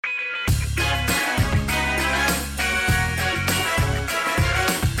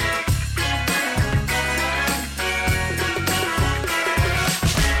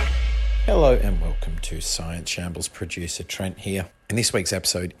Hello and welcome to Science Shambles. Producer Trent here. And this week's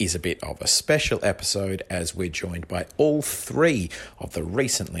episode is a bit of a special episode as we're joined by all three of the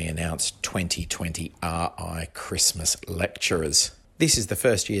recently announced 2020 RI Christmas lecturers. This is the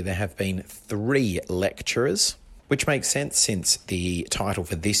first year there have been 3 lecturers, which makes sense since the title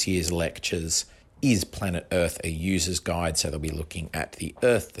for this year's lectures is Planet Earth, a user's guide. So they'll be looking at the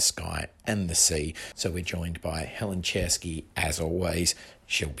Earth, the sky and the sea. So we're joined by Helen Czerski, as always.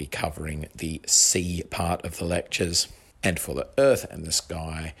 She'll be covering the sea part of the lectures. And for the Earth and the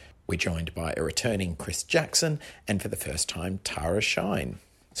sky, we're joined by a returning Chris Jackson and for the first time, Tara Shine.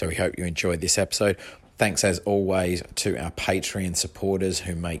 So we hope you enjoyed this episode. Thanks as always to our Patreon supporters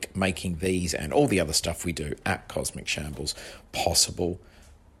who make making these and all the other stuff we do at Cosmic Shambles possible.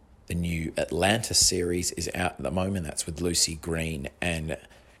 The new Atlantis series is out at the moment. That's with Lucy Green and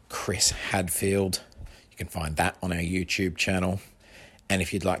Chris Hadfield. You can find that on our YouTube channel. And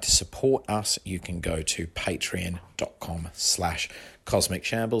if you'd like to support us, you can go to patreon.com/Cosmic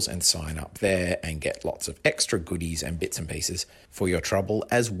Shambles and sign up there and get lots of extra goodies and bits and pieces for your trouble,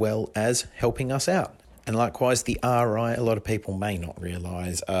 as well as helping us out. And likewise, the RI, a lot of people may not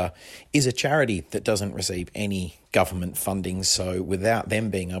realise, is a charity that doesn't receive any government funding. So without them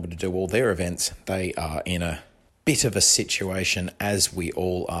being able to do all their events, they are in a bit of a situation, as we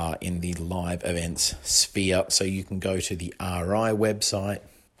all are in the live events sphere. So you can go to the RI website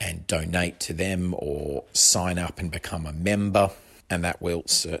and donate to them or sign up and become a member. And that will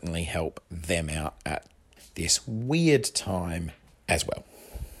certainly help them out at this weird time as well.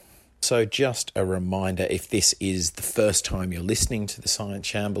 So just a reminder, if this is the first time you're listening to the Science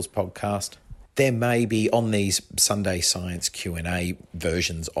Shambles podcast, there may be, on these Sunday Science Q&A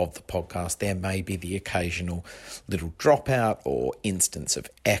versions of the podcast, there may be the occasional little dropout or instance of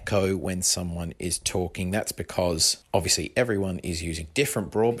echo when someone is talking. That's because obviously everyone is using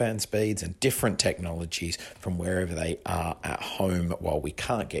different broadband speeds and different technologies from wherever they are at home while we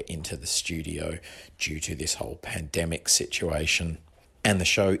can't get into the studio due to this whole pandemic situation. And the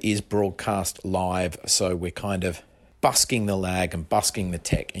show is broadcast live, so we're kind of busking the lag and busking the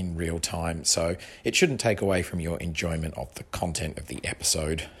tech in real time. So it shouldn't take away from your enjoyment of the content of the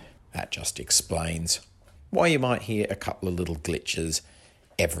episode. That just explains why you might hear a couple of little glitches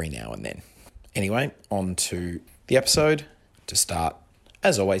every now and then. Anyway, on to the episode. To start,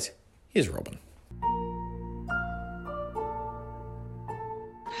 as always, here's Robin.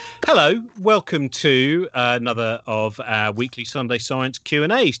 Hello, welcome to another of our weekly Sunday Science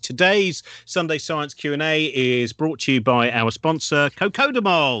Q&As. Today's Sunday Science Q&A is brought to you by our sponsor,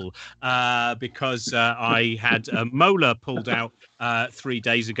 Cocodamol, because I had a molar pulled out 3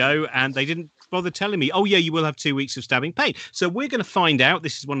 days ago and they didn't bother telling me, oh yeah, you will have 2 weeks of stabbing pain. So we're going to find out,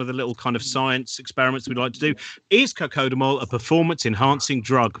 this is one of the little kind of science experiments we'd like to do, is Cocodamol a performance enhancing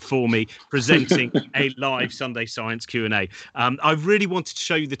drug for me, presenting a live Sunday Science Q&A. I really wanted to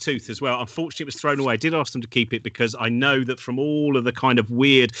show you the tooth as well. Unfortunately, it was thrown away. I did ask them to keep it because I know that from all of the kind of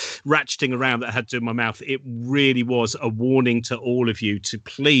weird ratcheting around that I had to do in my mouth, it really was a warning to all of you to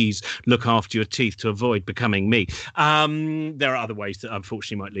please look after your teeth to avoid becoming me. There are other ways that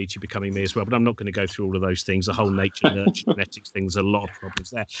unfortunately might lead to you becoming me as well, but I'm not going to go through all of those things. The whole nature, nurture, genetics things, a lot of problems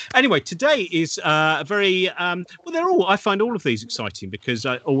there. Anyway, today is a very, I find all of these exciting because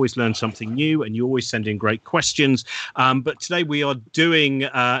I always learn something new and you always send in great questions. But today we are doing,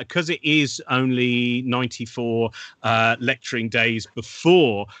 because it is only 94 lecturing days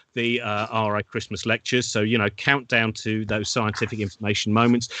before the RI Christmas lectures, so, you know, countdown to those scientific information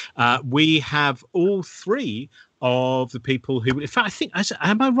moments. We have all three of the people who, in fact, I think,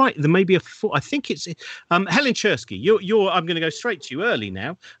 am I right? There may be a four. I think it's Helen Czerski. You're. I'm going to go straight to you early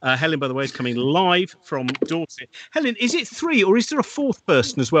now. Helen, by the way, is coming live from Dorset. Helen, is it 3 or is there a 4th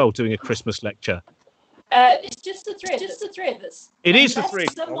person as well doing a Christmas lecture? It's just the three. Just the 3 of us. It is the 3.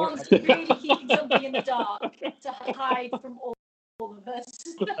 Someone's really keeping something in the dark to hide from all of us.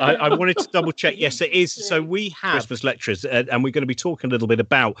 I wanted to double check. Yes, it is. So we have Christmas lectures, and we're going to be talking a little bit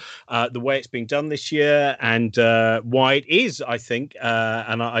about the way it's being done this year and why it is, I think,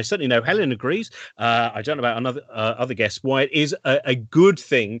 and I certainly know Helen agrees. I don't know about other guests, why it is a good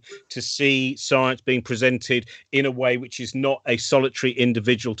thing to see science being presented in a way which is not a solitary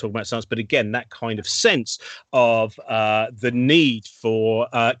individual talking about science, but again, that kind of sense of the need for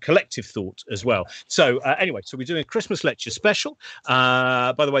collective thought as well. So anyway, so we're doing a Christmas lecture special.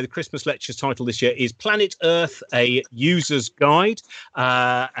 By the way, the Christmas lectures title this year is Planet Earth, a User's Guide.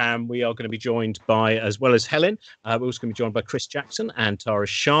 And we are going to be joined by, as well as Helen, we're also going to be joined by Chris Jackson and Tara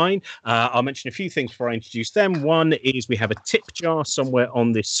Shine. I'll mention a few things before I introduce them. One is we have a tip jar somewhere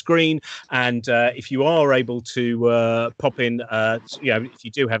on this screen. And if you are able to pop in, if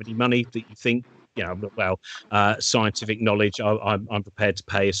you do have any money that you think, scientific knowledge, I'm prepared to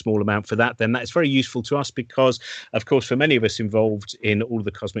pay a small amount for that, then that's very useful to us because, of course, for many of us involved in all of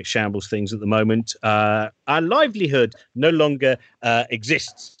the Cosmic Shambles things at the moment, our livelihood no longer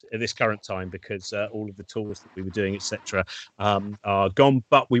exists at this current time because all of the tours that we were doing, etc., are gone.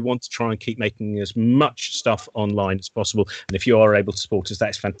 But we want to try and keep making as much stuff online as possible. And if you are able to support us,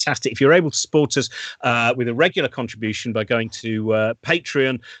 that's fantastic. If you're able to support us with a regular contribution by going to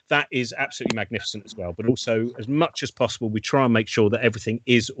Patreon, that is absolutely magnificent as well. But also, as much as possible, we try and make sure that everything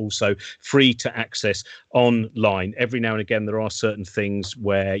is also free to access online. Every now and again, there are certain things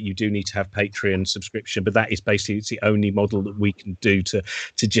where you do need to have Patreon subscription, but that is basically it's the only model that we can do to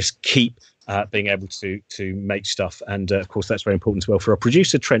just keep being able to make stuff. And of course, that's very important as well for our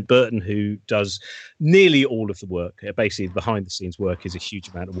producer, Trent Burton, who does nearly all of the work. Basically, behind the scenes work is a huge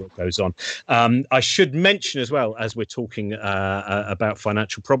amount of work goes on. I should mention as well, as we're talking about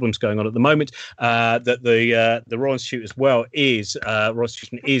financial problems going on at the moment, that the Royal Institute as well is Royal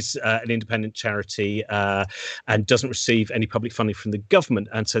Institution is an independent charity and doesn't receive any public funding from the government.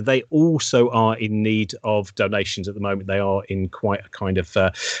 And so they also are in need of donations at the moment. They are in quite a kind of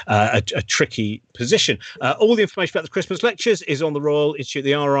a tricky position. All the information about the Christmas lectures is on the Royal Institute,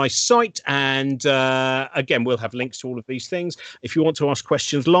 the RI site. And again, we'll have links to all of these things. If you want to ask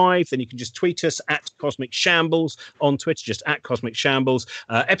questions live, then you can just tweet us at Cosmic Shambles on Twitter, just at Cosmic Shambles.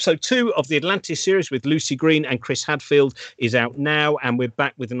 Episode 2 of the Atlantis series with Lucy Green and Chris Hadfield is out now. And we're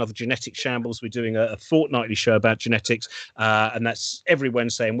back with another Genetic Shambles. We're doing a fortnightly show about genetics. And that's every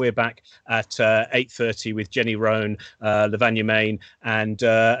Wednesday. And we're back at 8:30 with Jenny Rohn, Lavanya Main, and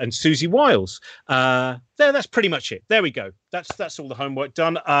Susie Wiles. That's pretty much it. There we go. That's all the homework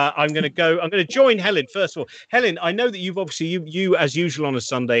done. I'm going to join Helen first of all. Helen, I know that you've obviously you as usual on a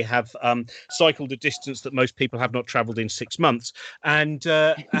Sunday have cycled a distance that most people have not travelled in 6 months. And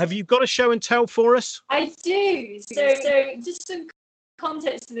have you got a show and tell for us? I do. So just some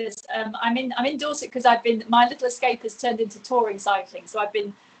context to this. I'm in Dorset because my little escape has turned into touring cycling. So I've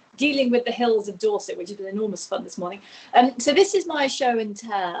been dealing with the hills of Dorset, which has been enormous fun this morning. So this is my show and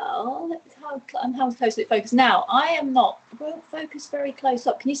tell. How close it focused now? I won't focus very close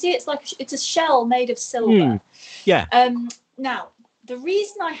up. Can you see? It's a shell made of silver. Yeah. Now, the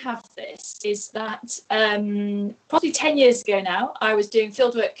reason I have this is that probably 10 years ago now, I was doing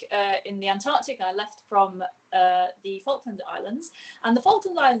fieldwork in the Antarctic. I left from the Falkland Islands. And the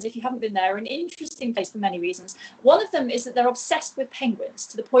Falkland Islands, if you haven't been there, are an interesting place for many reasons. One of them is that they're obsessed with penguins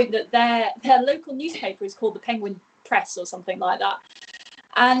to the point that their local newspaper is called the Penguin Press or something like that.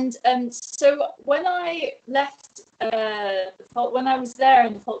 And so when I left, when I was there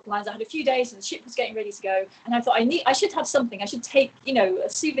in the Falklands, I had a few days and the ship was getting ready to go. And I thought I should have something. I should take, a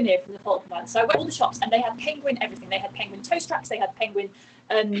souvenir from the Falklands. So I went to all the shops and they had penguin everything. They had penguin toe straps. They had penguin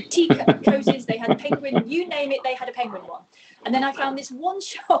tea cozies. They had penguin, you name it, they had a penguin one. And then I found this one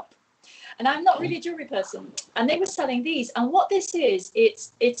shop. And I'm not really a jewelry person, and they were selling these. And what this is,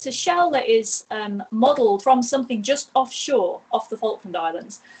 it's a shell that is modelled from something just offshore, off the Falkland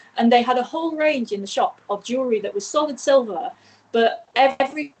Islands. And they had a whole range in the shop of jewelry that was solid silver, but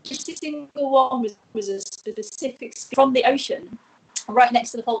every single one was a specific from the ocean, right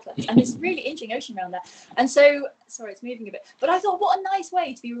next to the Falklands, and this really interesting ocean around there. And so, sorry, it's moving a bit, but I thought, what a nice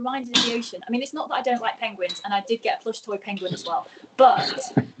way to be reminded of the ocean. I mean, it's not that I don't like penguins, and I did get a plush toy penguin as well,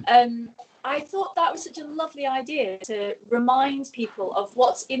 but I thought that was such a lovely idea to remind people of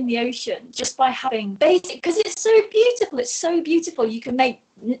what's in the ocean just by having basic, because it's so beautiful, you can make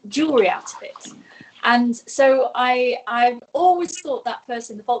jewelry out of it. And so I've always thought that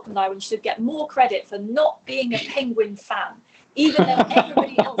person in the Falkland Islands should get more credit for not being a penguin fan, even though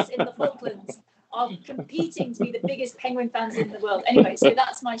everybody else in the Falklands are competing to be the biggest penguin fans in the world. Anyway, so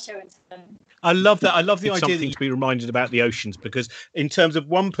that's my show. I love that. I love the idea that you be reminded about the oceans, because in terms of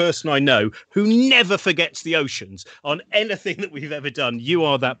one person I know who never forgets the oceans on anything that we've ever done, you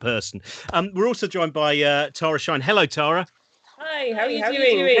are that person. We're also joined by Tara Shine. Hello, Tara. Hi, how are you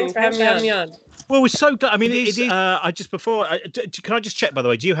doing? Thanks for having me on. Well, we're so glad. I mean, it is. Can I just check, by the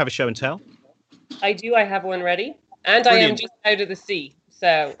way, do you have a show and tell? I do. I have one ready. And Brilliant. I am just out of the sea.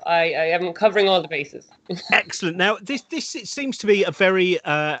 So I am covering all the bases. Excellent. Now, this it seems to be a very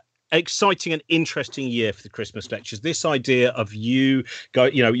exciting and interesting year for the Christmas lectures. This idea of you're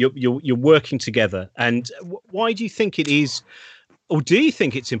working together, and why do you think it is Or do you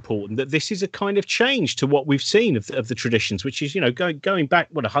think it's important that this is a kind of change to what we've seen of the traditions, which is, going back,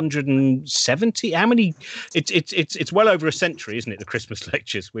 170? How many? It's well over a century, isn't it? The Christmas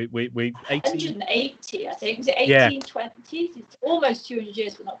lectures. We 180, I think. Was it 1820? It's almost 200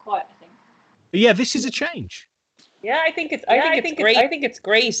 years, but not quite, I think. But yeah, this is a change. Yeah, I think it's great. I think it's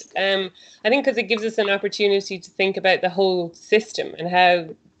great. I think because it gives us an opportunity to think about the whole system and how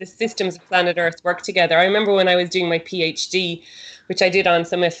the systems of planet Earth work together. I remember when I was doing my PhD, which I did on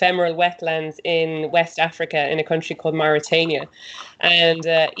some ephemeral wetlands in West Africa in a country called Mauritania. And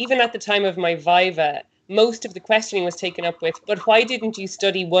even at the time of my viva, most of the questioning was taken up with, but why didn't you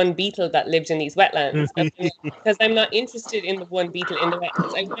study one beetle that lived in these wetlands? Because I'm not interested in the one beetle in the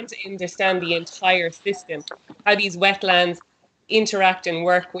wetlands. I want to understand the entire system, how these wetlands interact and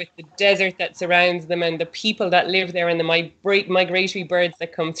work with the desert that surrounds them and the people that live there and the migratory birds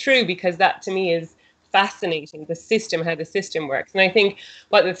that come through, because that to me is fascinating, the system, how the system works. And I think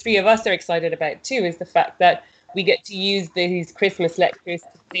what the three of us are excited about too is the fact that we get to use these Christmas lectures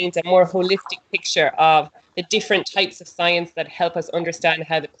to paint a more holistic picture of the different types of science that help us understand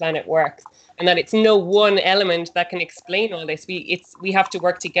how the planet works, and that it's no one element that can explain all this. We have to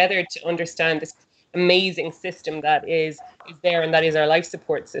work together to understand this amazing system that is there, and that is our life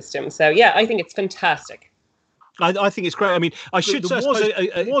support system. So yeah, I think it's fantastic. I think it's great. I mean, I should say,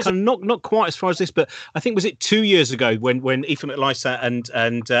 was not quite as far as this, but I think was it 2 years ago when Aoife McLysaght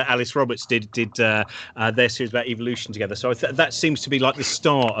and Alice Roberts did their series about evolution together. So that seems to be like the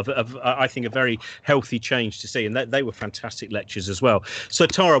start of I think a very healthy change to see, and they were fantastic lectures as well. So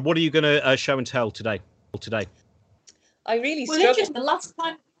Tara, what are you going to show and tell today? I really struggled. The last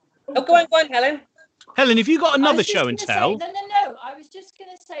time. Oh, go on, Helen. Helen, have you got another show and tell? No. I was just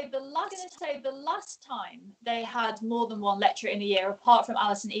going to say the last time they had more than one lecture in a year, apart from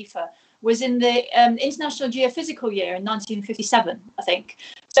Alice and Aoife, was in the International Geophysical Year in 1957, I think.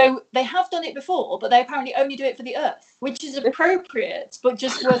 So they have done it before, but they apparently only do it for the Earth, which is appropriate, but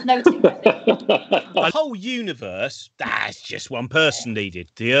just worth noting. The whole universe, that's just one person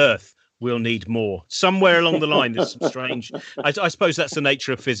needed, the Earth. We'll need more. Somewhere along the line, there's some strange. I suppose that's the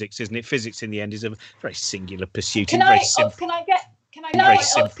nature of physics, isn't it? Physics, in the end, is a very singular pursuit. Can I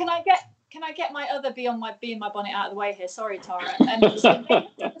get my other bee in my bonnet out of the way here? Sorry, Tara. So they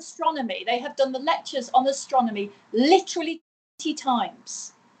have done astronomy. They have done the lectures on astronomy literally 20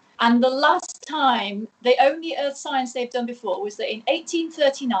 times. And the last time, the only earth science they've done before was that in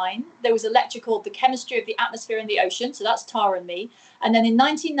 1839, there was a lecture called The Chemistry of the Atmosphere and the Ocean. So that's Tara and me. And then in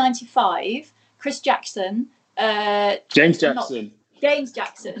 1995, James Jackson,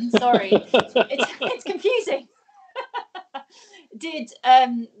 sorry. it's confusing. Did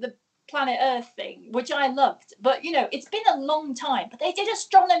the Planet Earth thing, which I loved. But, it's been a long time. But they did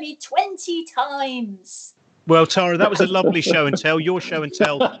astronomy 20 times. Well, Tara, that was a lovely show and tell. Your show and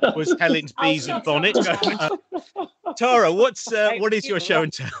tell was Helen's Bees and Bonnet. Tara, what is your show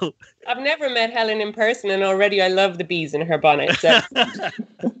and tell? I've never met Helen in person, and already I love the bees in her bonnet. So,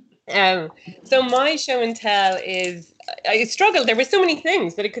 so my show and tell is, I struggled. There were so many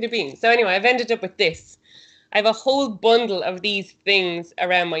things that it could have been. So anyway, I've ended up with this. I have a whole bundle of these things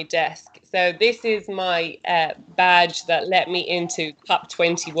around my desk. So this is my badge that let me into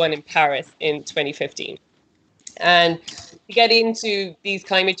COP21 in Paris in 2015. And to get into these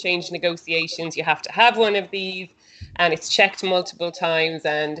climate change negotiations, you have to have one of these, and it's checked multiple times.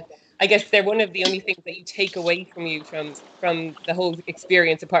 And I guess they're one of the only things that you take away from you from the whole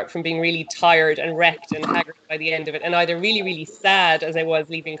experience, apart from being really tired and wrecked and haggard by the end of it, and either really, really sad as I was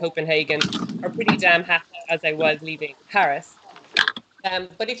leaving Copenhagen, or pretty damn happy as I was leaving Paris.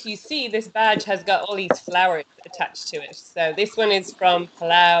 But if you see, this badge has got all these flowers attached to it. So this one is from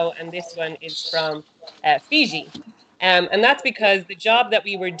Palau, and this one is from Fiji. And that's because the job that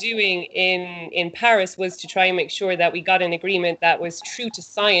we were doing in Paris was to try and make sure that we got an agreement that was true to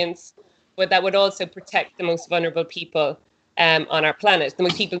science, but that would also protect the most vulnerable people on our planet, the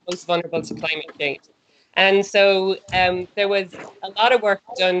people most vulnerable to climate change. And so there was a lot of work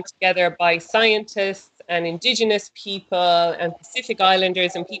done together by scientists and indigenous people and Pacific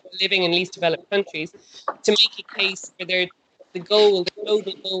Islanders and people living in least developed countries to make a case for the global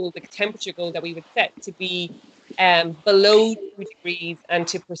goal, the temperature goal that we would set to be below 2 degrees and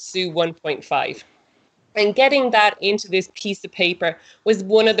to pursue 1.5. And getting that into this piece of paper was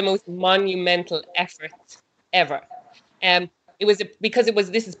one of the most monumental efforts ever. This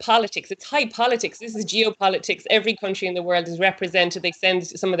is politics. It's high politics. This is geopolitics. Every country in the world is represented. They send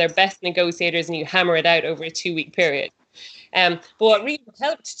some of their best negotiators and you hammer it out over a 2-week period. But what really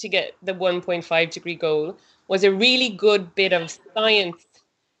helped to get the 1.5 degree goal was a really good bit of science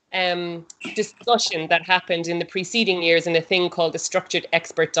discussion that happened in the preceding years in a thing called the Structured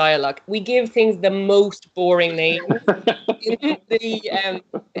Expert Dialogue. We give things the most boring names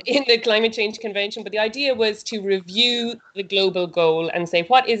in the Climate Change Convention, but the idea was to review the global goal and say,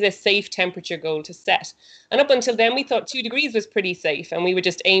 what is a safe temperature goal to set? And up until then, we thought 2 degrees was pretty safe, and we would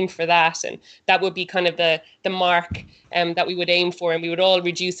just aim for that, and that would be kind of the mark that we would aim for, and we would all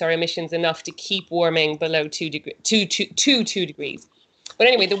reduce our emissions enough to keep warming below 2 degrees. But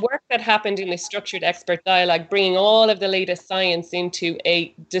anyway, the work that happened in the Structured Expert Dialogue, bringing all of the latest science into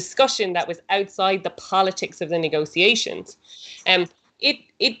a discussion that was outside the politics of the negotiations,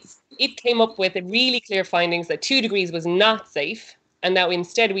 it came up with really clear findings that 2 degrees was not safe, and that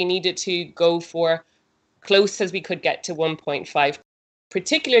instead we needed to go for close as we could get to 1.5,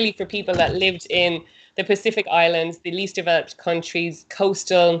 particularly for people that lived in the Pacific Islands, the least developed countries,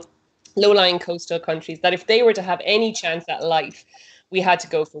 low-lying coastal countries, that if they were to have any chance at life, we had to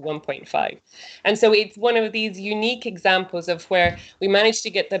go for 1.5. And so it's one of these unique examples of where we managed to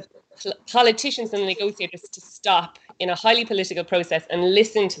get the politicians and the negotiators to stop in a highly political process and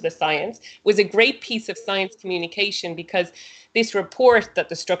listen to the science. It was a great piece of science communication, because this report that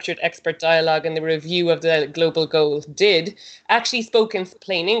the Structured Expert Dialogue and the review of the global goal did actually spoke in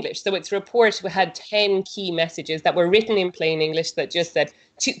plain English. So its report had 10 key messages that were written in plain English that just said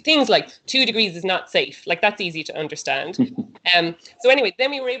things like 2 degrees is not safe. Like, that's easy to understand. So anyway,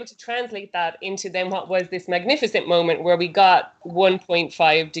 then we were able to translate that into then what was this magnificent moment where we got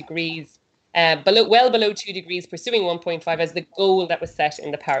 1.5 degrees, well below 2 degrees, pursuing 1.5 as the goal that was set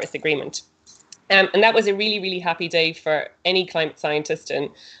in the Paris Agreement. And that was a really, really happy day for any climate scientist. And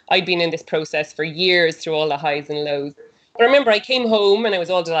I'd been in this process for years through all the highs and lows. But I remember I came home and I was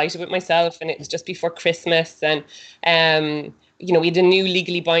all delighted with myself, and it was just before Christmas. And, we had a new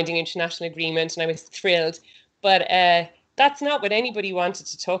legally binding international agreement, and I was thrilled. But that's not what anybody wanted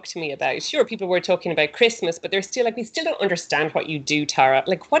to talk to me about. Sure, people were talking about Christmas, but they're still like, we still don't understand what you do, Tara.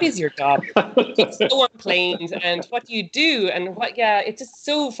 Like, what is your job? It's so on planes, and what do you do? And it's just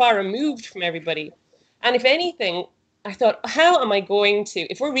so far removed from everybody. And if anything, I thought, how am I going to,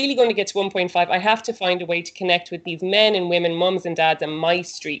 if we're really going to get to 1.5, I have to find a way to connect with these men and women, mums and dads on my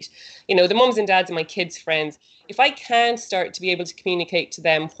street, the mums and dads of my kids' friends. If I can't start to be able to communicate to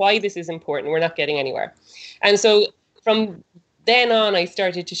them why this is important, we're not getting anywhere. And so from then on, I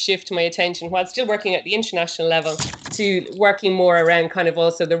started to shift my attention, while still working at the international level, to working more around kind of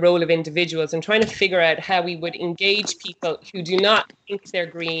also the role of individuals and trying to figure out how we would engage people who do not think they're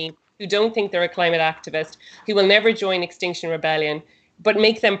green, who don't think they're a climate activist, who will never join Extinction Rebellion, but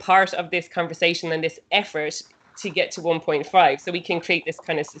make them part of this conversation and this effort to get to 1.5, so we can create this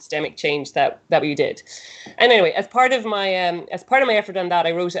kind of systemic change that we did. And anyway, as part of my effort on that,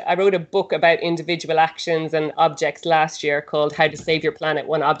 I wrote a book about individual actions and objects last year called How to Save Your Planet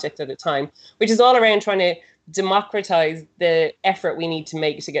One Object at a Time, which is all around trying to democratize the effort we need to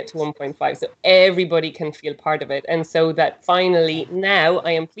make to get to 1.5, so everybody can feel part of it. And so that finally now,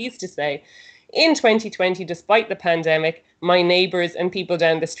 I am pleased to say, in 2020, despite the pandemic, my neighbours and people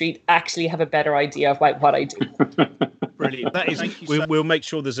down the street actually have a better idea of what I do. Brilliant. That is. We'll make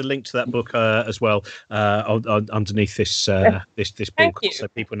sure there's a link to that book as well underneath this book, so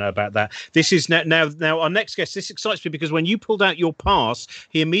people know about that. This is now our next guest. This excites me because when you pulled out your pass,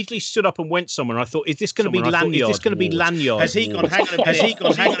 he immediately stood up and went somewhere. I thought, is this going to be lanyard? Is this going to be lanyard? Has he gone? Hang on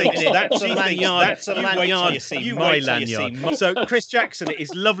a minute. That's a lanyard. That's a lanyard. You see my lanyard. So, Chris Jackson, it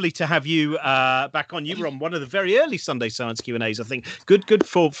is lovely to have you back on. You were on one of the very early Sunday Science Q&As, I think. Good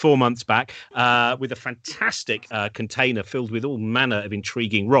 4 months back, with a fantastic container filled with all manner of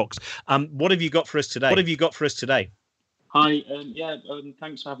intriguing rocks. What have you got for us today? Hi,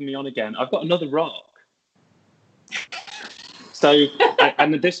 thanks for having me on again. I've got another rock. So,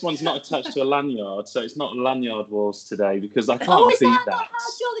 and this one's not attached to a lanyard, so it's not lanyard wars today because I can't beat that. Not how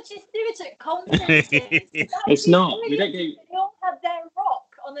geologists do it at conferences? It's not. We don't go. They all have their rock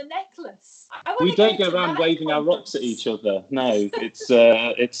on a necklace. We don't go around waving our rocks at each other. No,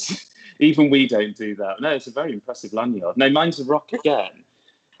 it's even we don't do that. No, it's a very impressive lanyard. No, mine's a rock again.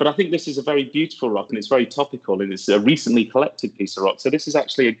 But I think this is a very beautiful rock and it's very topical and it's a recently collected piece of rock. So this is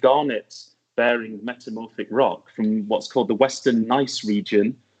actually a garnet-bearing metamorphic rock from what's called the Western Gneiss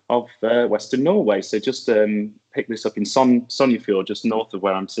region of Western Norway. So just picked this up in Sogndfjord, just north of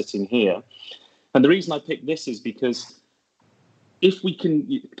where I'm sitting here. And the reason I picked this is because if we can,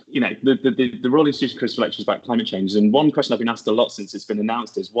 the Royal Institute of Critical Lectures about climate change, and one question I've been asked a lot since it's been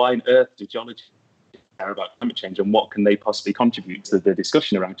announced is why on earth do geologists care about climate change and what can they possibly contribute to the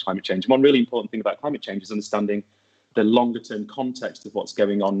discussion around climate change? One really important thing about climate change is understanding the longer term context of what's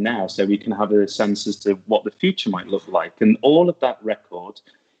going on now so we can have a sense as to what the future might look like. And all of that record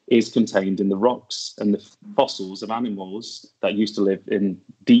is contained in the rocks and the fossils of animals that used to live in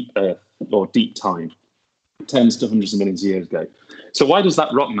deep earth or deep time, tens to hundreds of millions of years ago. So why does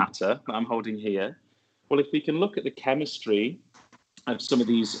that rock matter that I'm holding here? Well, if we can look at the chemistry of some of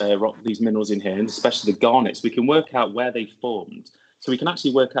these these minerals in here, and especially the garnets, we can work out where they formed. So we can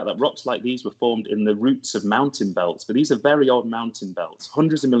actually work out that rocks like these were formed in the roots of mountain belts, but these are very old mountain belts,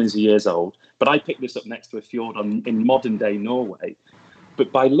 hundreds of millions of years old. But I picked this up next to a fjord in modern day Norway.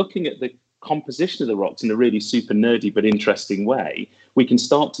 But by looking at the composition of the rocks in a really super nerdy but interesting way, we can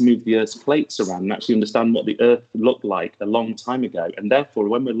start to move the Earth's plates around and actually understand what the Earth looked like a long time ago. And therefore,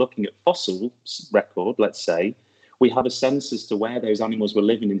 when we're looking at fossil record, let's say, we have a sense as to where those animals were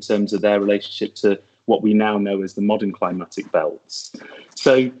living in terms of their relationship to what we now know as the modern climatic belts.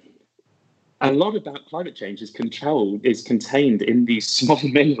 So a lot about climate change is contained in these small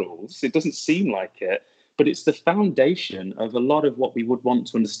minerals. It doesn't seem like it, but it's the foundation of a lot of what we would want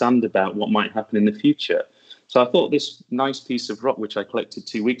to understand about what might happen in the future. So I thought this nice piece of rock, which I collected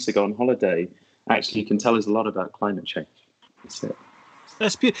 2 weeks ago on holiday, actually can tell us a lot about climate change. That's it.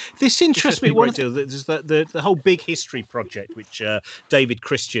 That's beautiful. This interests me. There's the whole Big History project, which David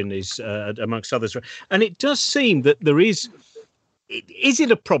Christian is amongst others, and it does seem that there is. Is it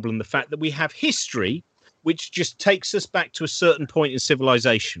a problem, the fact that we have history, which just takes us back to a certain point in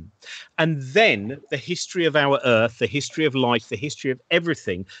civilization, and then the history of our Earth, the history of life, the history of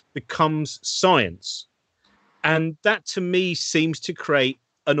everything becomes science, and that to me seems to create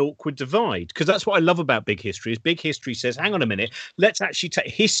an awkward divide, because that's what I love about Big History. Is Big History says, hang on a minute, let's actually take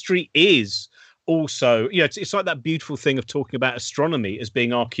history is also, it's like that beautiful thing of talking about astronomy as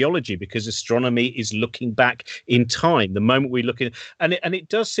being archaeology, because astronomy is looking back in time. The moment we look in, and it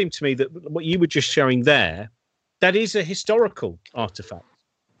does seem to me that what you were just showing there, that is a historical artifact.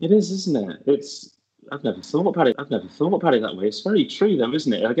 It is, isn't it? I've never thought about it that way. It's very true, though,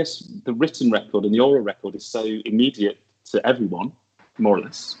 isn't it? I guess the written record and the oral record is so immediate to everyone, more or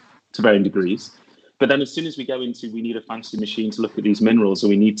less, to varying degrees. But then as soon as we go into, we need a fancy machine to look at these minerals, or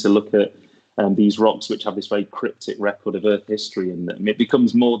we need to look at these rocks, which have this very cryptic record of Earth history in them, it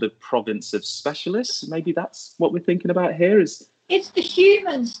becomes more the province of specialists. Maybe that's what we're thinking about here. It's the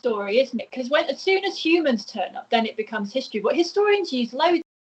human story, isn't it? Because as soon as humans turn up, then it becomes history. But historians use loads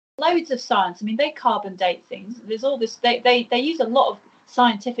of science. I mean, they carbon date things. There's all this. They use a lot of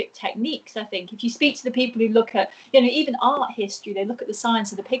scientific techniques. I think if you speak to the people who look at, even art history, they look at the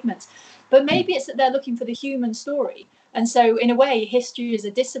science of the pigments. But maybe it's that they're looking for the human story, and so in a way, history as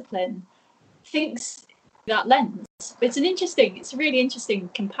a discipline thinks that lens. It's a really interesting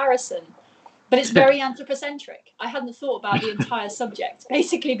comparison, but it's very anthropocentric. I hadn't thought about the entire subject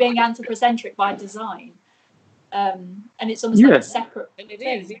basically being anthropocentric by design, and it's almost like a separate thing. It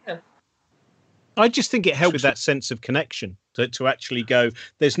is, yeah. I just think it helps with that sense of connection to actually go,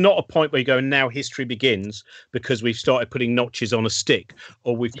 there's not a point where you go, now history begins because we've started putting notches on a stick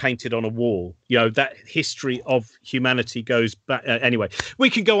or we've painted on a wall. That history of humanity goes back. Anyway, we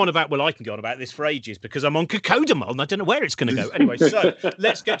can go on about, I can go on about this for ages because I'm on Cocodamol and I don't know where it's going to go. Anyway, so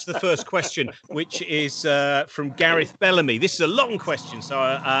let's get to the first question, which is from Gareth Bellamy. This is a long question, so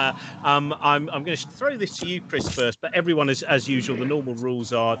I'm going to throw this to you, Chris, first, but everyone, as usual, the normal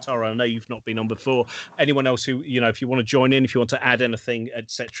rules are, Tara, I know you've not been on before. Anyone else who, if you want to join in, if you want to add anything,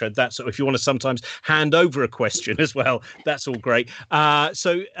 etc., that's, if you want to sometimes hand over a question as well, that's all great.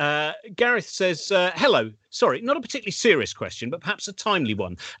 So Gareth says, hello. Sorry, not a particularly serious question, but perhaps a timely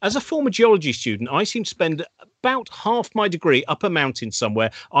one. As a former geology student, I seem to spend about half my degree up a mountain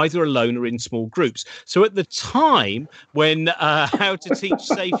somewhere, either alone or in small groups. So at the time when how to teach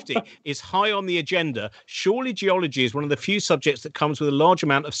safety is high on the agenda, surely geology is one of the few subjects that comes with a large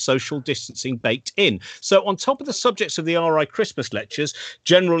amount of social distancing baked in. So on top of the subjects of the RI Christmas lectures,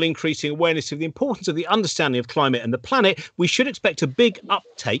 general increasing awareness of the importance of the understanding of climate and the planet, we should expect a big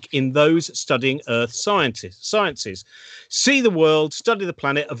uptake in those studying Earth sciences. See the world, study the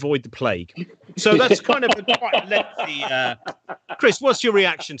planet, avoid the plague. So that's kind of a quite lengthy. Chris, what's your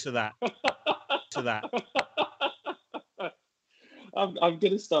reaction to that? I'm going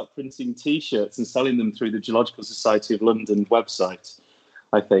to start printing T-shirts and selling them through the Geological Society of London website,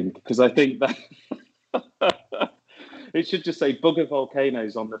 I think, because I think that it should just say bugger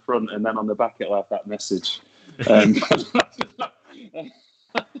volcanoes on the front, and then on the back it'll have that message.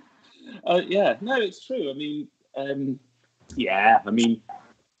 No, it's true. I mean,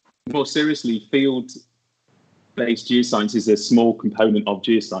 more seriously, field-based geoscience is a small component of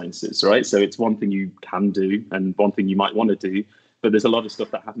geosciences, right? So it's one thing you can do and one thing you might want to do, but there's a lot of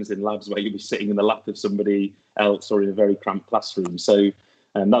stuff that happens in labs where you'll be sitting in the lap of somebody else or in a very cramped classroom. So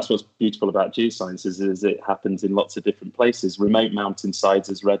And that's what's beautiful about geosciences is it happens in lots of different places, remote mountainsides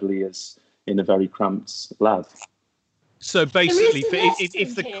as readily as in a very cramped lab. So basically,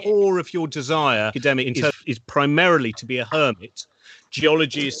 if the core of your desire academic is primarily to be a hermit,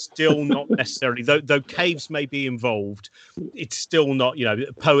 geology is still not necessarily, though caves may be involved, it's still not,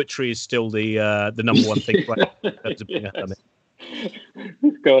 poetry is still the number one thing right, in terms of being a hermit.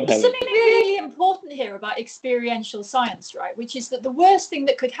 There's something really important here about experiential science, right? Which is that the worst thing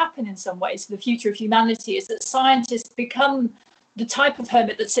that could happen in some ways for the future of humanity is that scientists become the type of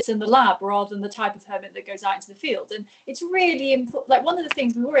hermit that sits in the lab rather than the type of hermit that goes out into the field. And it's really important. Like, one of the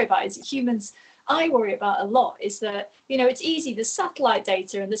things we worry about is humans, I worry about a lot, is that, it's easy, there's satellite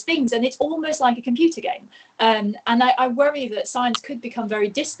data and there's things, and it's almost like a computer game. And I worry that science could become very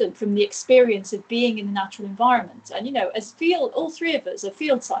distant from the experience of being in the natural environment. And, all three of us are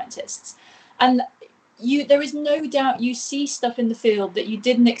field scientists. And there is no doubt you see stuff in the field that you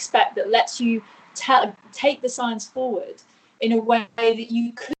didn't expect that lets you take the science forward in a way that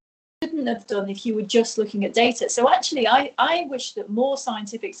you couldn't have done if you were just looking at data. So actually, I wish that more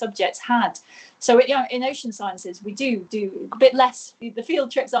scientific subjects had. So in ocean sciences, we do a bit less. The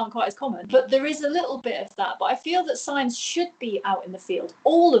field trips aren't quite as common, but there is a little bit of that. But I feel that science should be out in the field.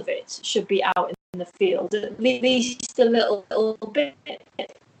 All of it should be out in the field, at least a little bit.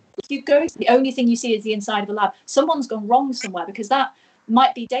 If you go, the only thing you see is the inside of a lab. Someone's gone wrong somewhere, because that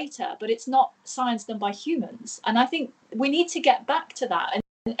might be data, but it's not science done by humans. And I think we need to get back to that.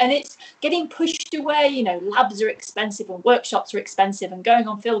 And it's getting pushed away. Labs are expensive and workshops are expensive and going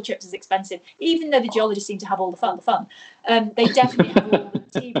on field trips is expensive, even though the geologists seem to have all the fun. They definitely have all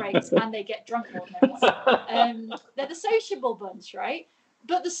the tea breaks and they get drunk more than everyone. They're the sociable bunch, right?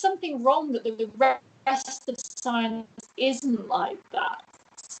 But there's something wrong that the rest of science isn't like that.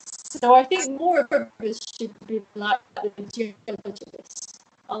 So I think more of us should be like the geologists.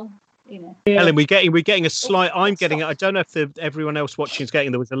 Ellen, we're getting a slight. I'm getting it. I don't know if everyone else watching is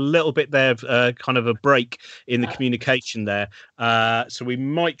getting. There was a little bit there of kind of a break in the communication there. So we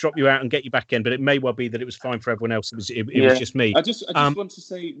might drop you out and get you back in, but it may well be that it was fine for everyone else. It was just me. I just want to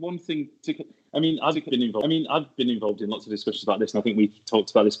say one thing. I've been involved in lots of discussions about this, and I think we've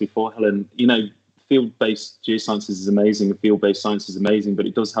talked about this before, Helen. Field-based geosciences is amazing, and field-based science is amazing, but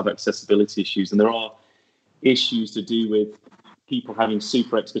it does have accessibility issues, and there are issues to do with people having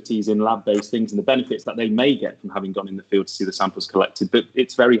super expertise in lab-based things and the benefits that they may get from having gone in the field to see the samples collected. But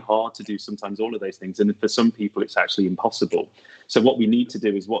it's very hard to do sometimes all of those things, and for some people it's actually impossible. So what we need to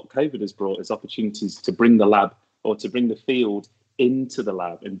do is what COVID has brought is opportunities to bring the lab, or to bring the field into the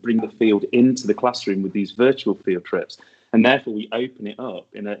lab and bring the field into the classroom with these virtual field trips. And therefore, we open it up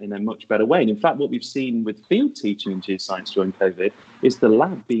in a much better way. And in fact, what we've seen with field teaching in geoscience during COVID is the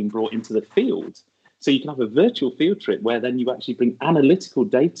lab being brought into the field. So you can have a virtual field trip where then you actually bring analytical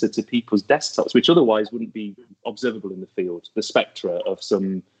data to people's desktops, which otherwise wouldn't be observable in the field. The spectra of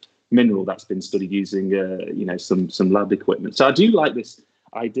some mineral that's been studied using, some lab equipment. So I do like this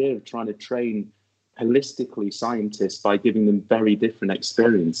idea of trying to train holistically scientists by giving them very different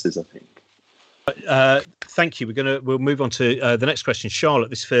experiences, I think. Thank you. We'll move on to the next question. Charlotte,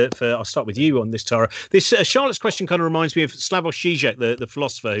 this for I'll start with you on this, Tara. This Charlotte's question kind of reminds me of Slavoj Žižek, the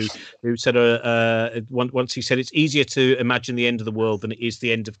philosopher who said once he said it's easier to imagine the end of the world than it is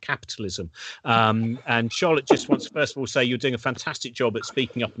the end of capitalism. And Charlotte just wants to first of all say you're doing a fantastic job at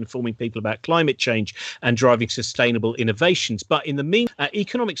speaking up and informing people about climate change and driving sustainable innovations. But in the meantime,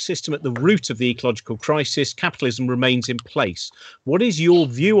 economic system at the root of the ecological crisis, capitalism remains in place. What is your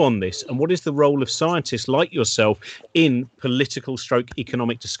view on this, and what is the role of scientists like yourself in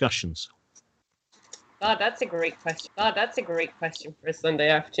political/economic discussions? That's a great question. For a Sunday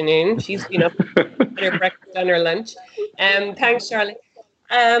afternoon. She's been up on her breakfast and her lunch. Thanks, Charlie.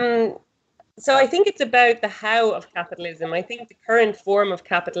 So I think it's about the how of capitalism. I think the current form of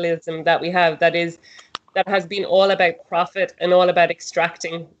capitalism that we have that has been all about profit and all about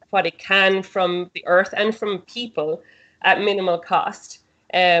extracting what it can from the earth and from people at minimal cost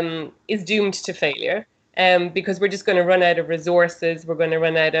is doomed to failure. Because we're just going to run out of resources. We're going to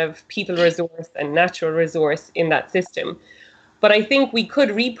run out of people resource and natural resource in that system. But I think we could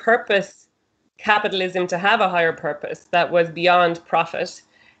repurpose capitalism to have a higher purpose that was beyond profit,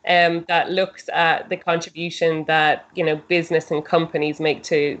 that looks at the contribution that business and companies make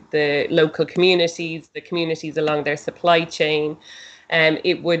to the local communities, the communities along their supply chain.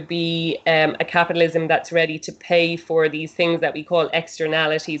 It would be a capitalism that's ready to pay for these things that we call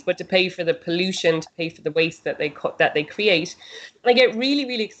externalities, but to pay for the pollution, to pay for the waste that they create. And I get really,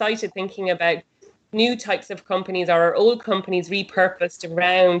 really excited thinking about new types of companies or old companies repurposed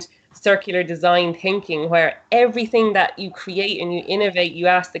around circular design thinking, where everything that you create and you innovate, you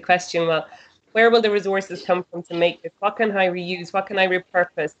ask the question, well, where will the resources come from to make this? What can I reuse? What can I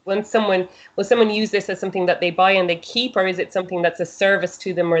repurpose? Will someone use this as something that they buy and they keep, or is it something that's a service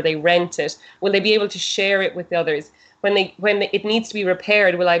to them or they rent it? Will they be able to share it with others? When it needs to be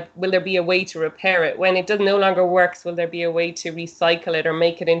repaired, will there be a way to repair it? When it no longer works, will there be a way to recycle it or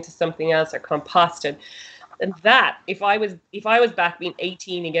make it into something else or compost it? And that, if I was back being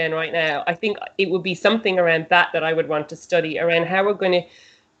 18 again right now, I think it would be something around that I would want to study, around how we're going to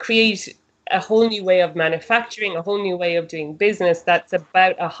create a whole new way of manufacturing, a whole new way of doing business that's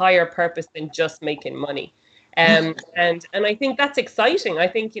about a higher purpose than just making money. And I think that's exciting. I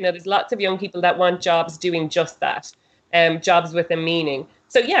think, there's lots of young people that want jobs doing just that, jobs with a meaning.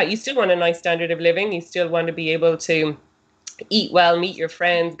 So yeah, you still want a nice standard of living. You still want to be able to eat well, meet your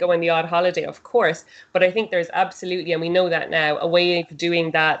friends, go on the odd holiday, of course. But I think there's absolutely, and we know that now, a way of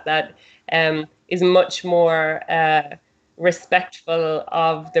doing that is much more respectful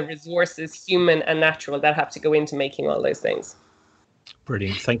of the resources, human and natural, that have to go into making all those things.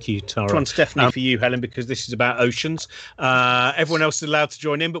 Brilliant. Thank you, Tara. This one's definitely for you, Helen, because this is about oceans. Everyone else is allowed to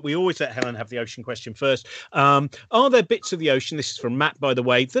join in, but we always let Helen have the ocean question first. Are there bits of the ocean, this is from Matt, by the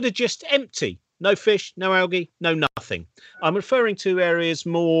way, that are just empty? No fish, no algae, no nothing. I'm referring to areas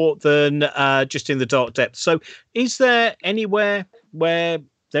more than just in the dark depths. So is there anywhere where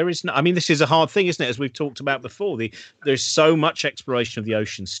there is no, I mean, this is a hard thing, isn't it? As we've talked about before, there's so much exploration of the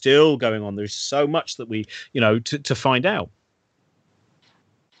ocean still going on. There's so much that we, to find out.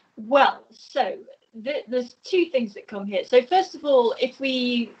 Well, so there's two things that come here. So first of all, if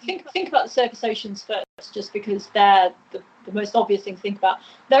we think about the surface oceans first, just because they're the most obvious thing to think about,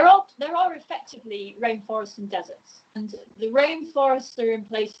 there are effectively rainforests and deserts, and the rainforests are in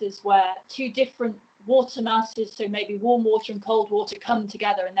places where two different water masses, so maybe warm water and cold water, come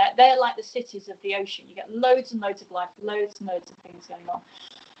together, and they're like the cities of the ocean. You get loads and loads of life, loads and loads of things going on.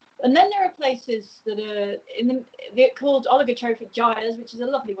 And then there are places that are they're called oligotrophic gyres, which is a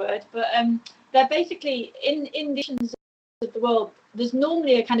lovely word, but they're basically in the oceans of the world. There's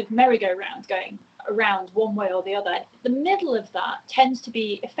normally a kind of merry-go-round going around one way or the other. The middle of that tends to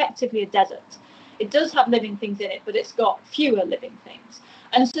be effectively a desert. It does have living things in it, but it's got fewer living things.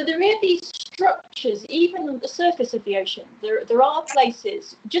 And so there are these structures, even on the surface of the ocean. There are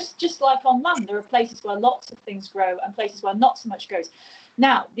places, just like on land, there are places where lots of things grow and places where not so much grows.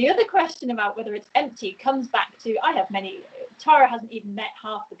 Now, the other question about whether it's empty comes back to, Tara hasn't even met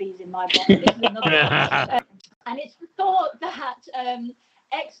half the bees in my box. This is another one. And it's the thought that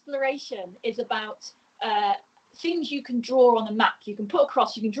exploration is about things you can draw on a map. You can put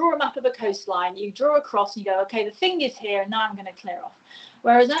across, you can draw a map of a coastline, you draw across and you go, okay, the thing is here and now I'm going to clear off.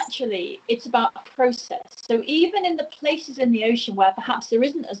 Whereas actually it's about a process. So even in the places in the ocean where perhaps there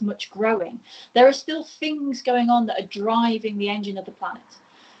isn't as much growing, there are still things going on that are driving the engine of the planet.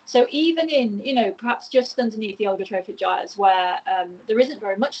 So even in, perhaps just underneath the oligotrophic gyres where there isn't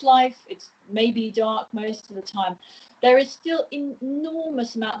very much life, it's maybe dark most of the time, there is still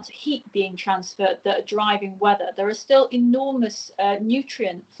enormous amounts of heat being transferred that are driving weather. There are still enormous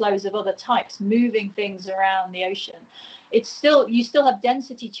nutrient flows of other types moving things around the ocean. You still have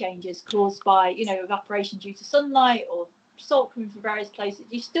density changes caused by, evaporation due to sunlight or salt coming from various places.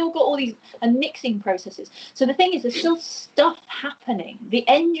 You've still got all these mixing processes. So the thing is, there's still stuff happening. The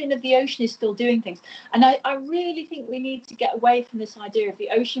engine of the ocean is still doing things. And I really think we need to get away from this idea of the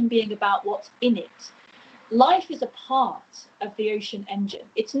ocean being about what's in it. Life is a part of the ocean engine.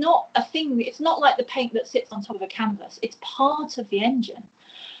 It's not a thing. It's not like the paint that sits on top of a canvas. It's part of the engine.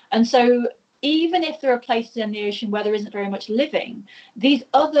 And so even if there are places in the ocean where there isn't very much living, these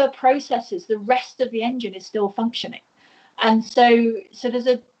other processes, the rest of the engine is still functioning. And so there's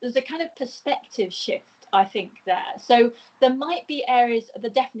a kind of perspective shift, I think, there. So there might be there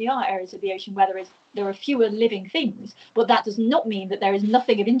definitely are areas of the ocean where there are fewer living things, but that does not mean that there is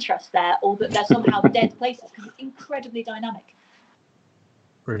nothing of interest there or that they're somehow dead places, because it's incredibly dynamic.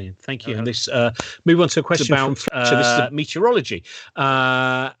 Brilliant, thank you. And this move on to a question about meteorology.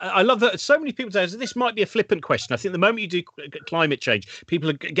 I love that so many people say this might be a flippant question. I think the moment you do climate change,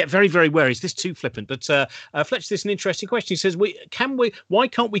 people get very, very wary. Is this too flippant? But Fletcher, this is an interesting question. He says, why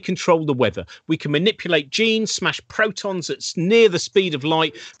can't we control the weather? We can manipulate genes, smash protons at near the speed of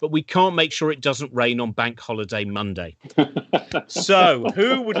light, but we can't make sure it doesn't rain on Bank Holiday Monday. So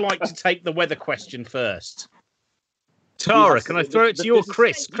who would like to take the weather question first? Tara, yes, can I throw it to you or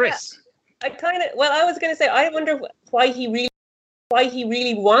Chris? Chris, yeah, I was going to say, I wonder why he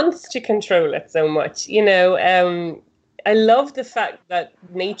really wants to control it so much. I love the fact that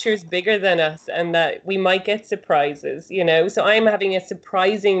nature's bigger than us and that we might get surprises, you know. So I'm having a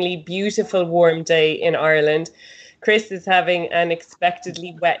surprisingly beautiful warm day in Ireland. Chris is having an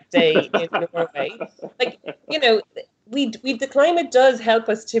unexpectedly wet day in Norway. Like, you know, the climate does help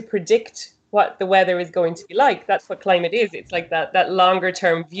us to predict what the weather is going to be like. That's what climate is. It's like that longer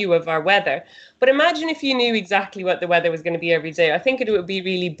term view of our weather. But imagine if you knew exactly what the weather was going to be every day. I think it would be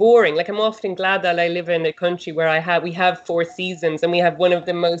really boring. Like, I'm often glad that I live in a country where we have 4 seasons and we have one of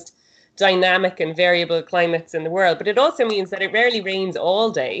the most dynamic and variable climates in the world. But it also means that it rarely rains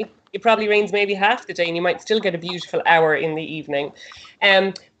all day. It probably rains maybe half the day and you might still get a beautiful hour in the evening.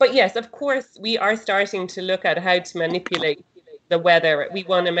 But yes, of course, we are starting to look at how to manipulate the weather. We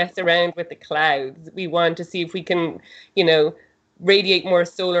want to mess around with the clouds. We want to see if we can, you know, radiate more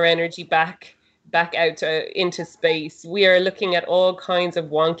solar energy back out into space. We are looking at all kinds of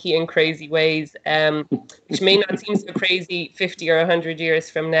wonky and crazy ways, which may not seem so crazy 50 or 100 years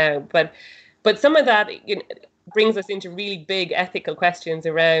from now. But some of that, you know, brings us into really big ethical questions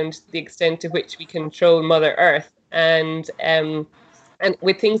around the extent to which we control Mother Earth and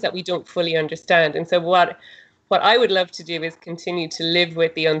with things that we don't fully understand. And so what I would love to do is continue to live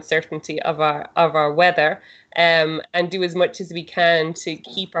with the uncertainty of our weather, and do as much as we can to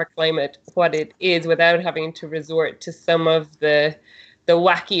keep our climate what it is without having to resort to some of the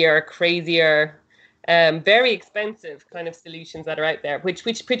wackier, crazier, very expensive kind of solutions that are out there, which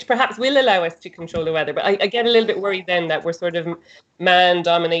perhaps will allow us to control the weather. But I get a little bit worried then that we're sort of man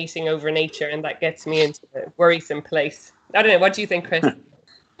dominating over nature, and that gets me into a worrisome place. I don't know. What do you think, Chris?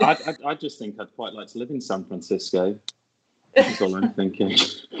 I just think I'd quite like to live in San Francisco. That's all I'm thinking.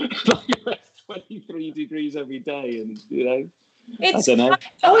 Like 23 degrees every day, and you know, I don't know.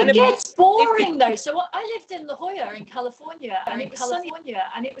 Oh, it gets boring though. So I lived in La Jolla in California, and it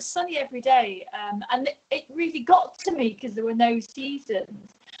was sunny every day, and it really got to me because there were no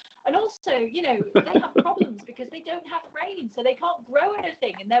seasons. And also, you know, they have problems because they don't have rain, so they can't grow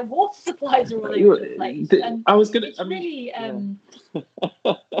anything, and their water supplies are all over the place. And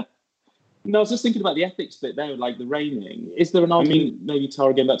No, I was just thinking about the ethics bit there, like the raining. Is there an argument, maybe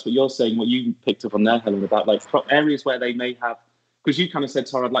Tara, going back to what you're saying, what you picked up on there, Helen, about like areas where they may have, because you kind of said,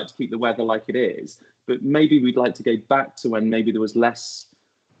 Tara, I'd like to keep the weather like it is, but maybe we'd like to go back to when maybe there was less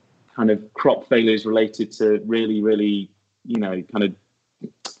kind of crop failures related to really, really, you know, kind of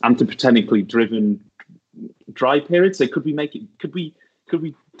anthropogenically driven dry periods. So could we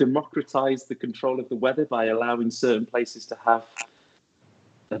democratize the control of the weather by allowing certain places to have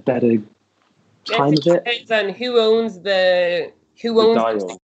a better time of it? Depends on who owns the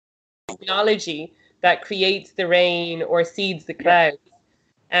technology that creates the rain or seeds the clouds,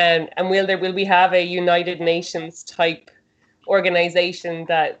 and will we have a United Nations type organization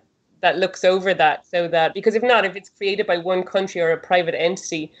that looks over that, so that, because if it's created by one country or a private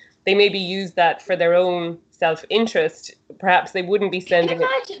entity, they maybe use that for their own self-interest. Perhaps they wouldn't be sending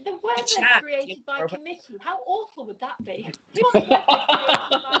Imagine the weather created by committee. How awful would that be?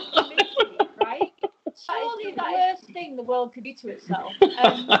 Right? Surely the worst thing the world could do to itself.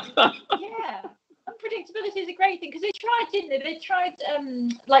 Yeah. Unpredictability is a great thing, because they tried, didn't they? They tried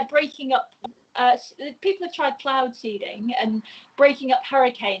like breaking up. People have tried cloud seeding and breaking up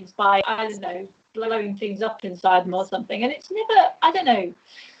hurricanes by, I don't know, blowing things up inside them or something. And it's never, I don't know.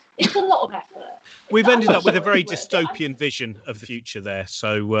 It's a lot of effort. We've ended up with a very dystopian vision of the future there.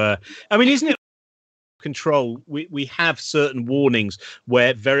 So, I mean, isn't it control? We have certain warnings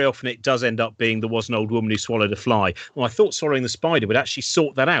where very often it does end up being there was an old woman who swallowed a fly. Well, I thought swallowing the spider would actually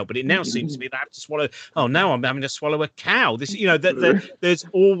sort that out, but it now seems to be that I have to swallow. Oh, now I'm having to swallow a cow. This, you know, there's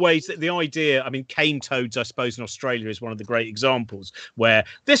always the idea. I mean, cane toads, I suppose, in Australia is one of the great examples where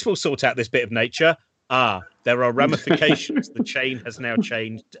this will sort out this bit of nature. There are ramifications. The chain has now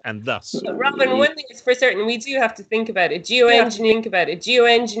changed, and thus. Robin, one thing is for certain, we do have to think about it.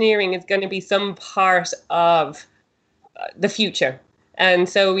 Geoengineering is going to be some part of the future. And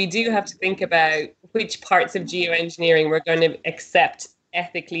so we do have to think about which parts of geoengineering we're going to accept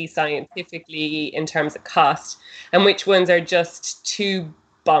ethically, scientifically, in terms of cost, and which ones are just too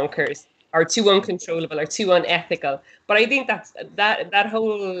bonkers, or too uncontrollable, or too unethical. But I think that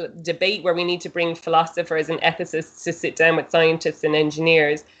whole debate where we need to bring philosophers and ethicists to sit down with scientists and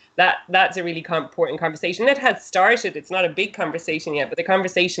engineers, that's a really important conversation. It has started. It's not a big conversation yet, but the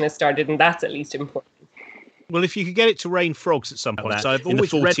conversation has started, and that's at least important. Well, if you could get it to rain frogs at some point, so I've in the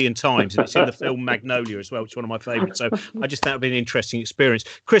Fortean Times, and it's in the film Magnolia as well, which is one of my favourites. So I just thought it would be an interesting experience.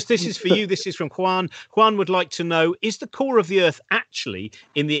 Chris, this is for you. This is from Juan. Juan would like to know, is the core of the Earth actually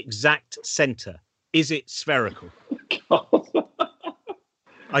in the exact centre? Is it spherical?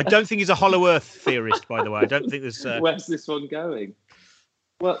 I don't think he's a hollow Earth theorist, by the way. I don't think there's. Where's this one going?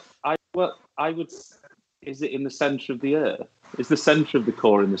 Well, I would. Is it in the centre of the Earth? Is the centre of the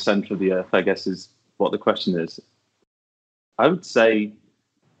core in the centre of the Earth? I guess is what the question is. I would say.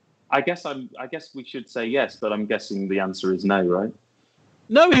 I guess we should say yes, but I'm guessing the answer is no, right?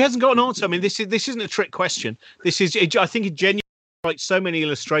 No, he hasn't got an answer. I mean, this isn't a trick question. This is. I think it genuinely. Like so many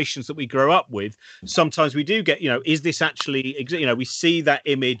illustrations that we grow up with, sometimes we do get, is this actually, we see that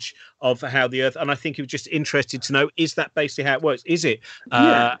image of how the Earth, and I think it was just interested to know, is that basically how it works? Is it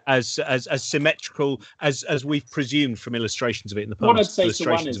as symmetrical as we've presumed from illustrations of it in the past? What I'd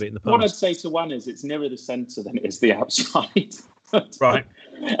say to one is it's nearer the centre than it is the outside. Right.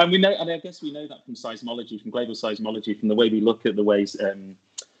 And I guess we know that from seismology, from global seismology, from the way we look at the ways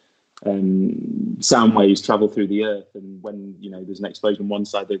sound waves travel through the Earth, and when there's an explosion on one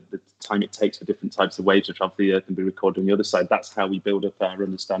side, the time it takes for different types of waves to travel through the Earth and be recorded on the other side. That's how we build up our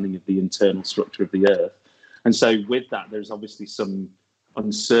understanding of the internal structure of the Earth. And so with that, there's obviously some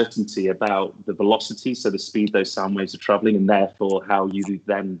uncertainty about the velocity, so the speed those sound waves are traveling, and therefore how you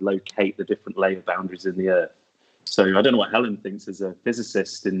then locate the different layer boundaries in the Earth. So I don't know what Helen thinks as a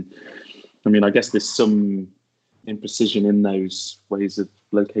physicist, and I guess there's some imprecision in those ways of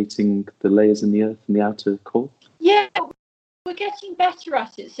locating the layers in the Earth and the outer core. Yeah, we're getting better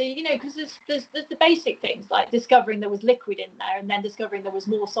at it. So because there's the basic things like discovering there was liquid in there, and then discovering there was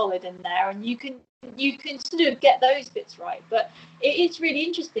more solid in there, and you can sort of get those bits right. But it is really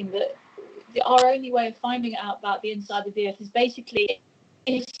interesting that our only way of finding out about the inside of the Earth is basically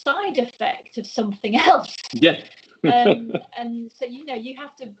a side effect of something else. Yeah. And so you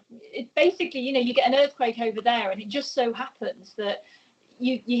have to. It basically you get an earthquake over there, and it just so happens that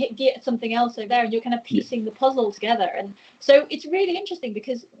you get something else over there, and you're kind of piecing the puzzle together. And so it's really interesting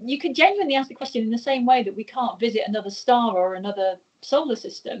because you can genuinely ask the question in the same way that we can't visit another star or another solar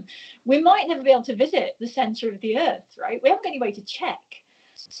system. We might never be able to visit the center of the Earth, right? We haven't got any way to check.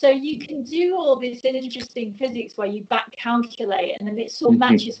 So you can do all this interesting physics where you back calculate, and then it sort of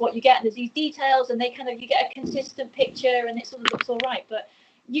matches what you get. And there's these details, and you get a consistent picture, and it sort of looks all right. But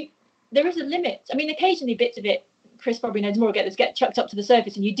there is a limit. I mean, occasionally bits of it, Chris probably knows more, get chucked up to the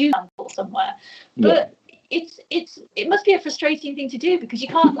surface, and you do sample somewhere. But it must be a frustrating thing to do because you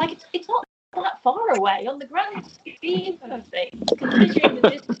can't it's not that far away on the grand scheme of things, considering the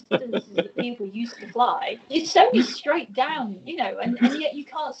distances that people used to fly. It's only straight down, and yet you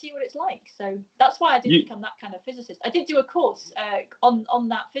can't see what it's like. So that's why I didn't become that kind of physicist. I did do a course on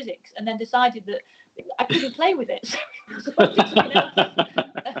that physics, and then decided that I couldn't play with it.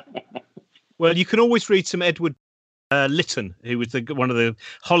 Well, you can always read some Edward Lytton, who was one of the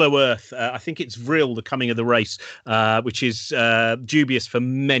Hollow Earth. I think it's Vril, The Coming of the Race, which is dubious for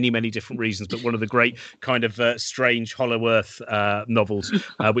many, many different reasons, but one of the great kind of strange Hollow Earth novels,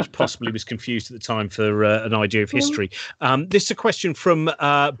 which possibly was confused at the time for an idea of history. This is a question from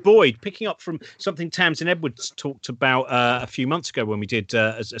Boyd, picking up from something Tamsin Edwards talked about a few months ago when we did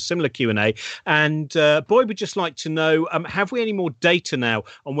a similar Q&A. And Boyd would just like to know, have we any more data now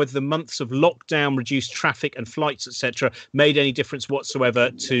on whether the months of lockdown, reduced traffic and flights, etc., made any difference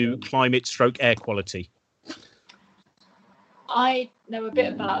whatsoever to climate/air quality? I know a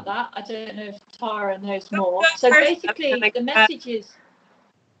bit about that. I don't know if Tara knows more. So basically, the message is,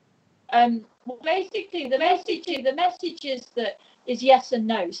 the message is that is yes and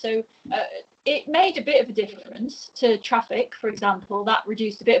no. So it made a bit of a difference to traffic, for example. That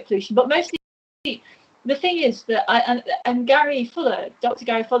reduced a bit of pollution, but mostly the thing is that and Gary Fuller, Dr.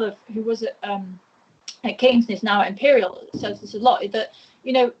 Gary Fuller, who was at King's and is now at Imperial, says this a lot, that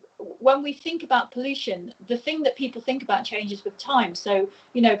when we think about pollution, the thing that people think about changes with time. So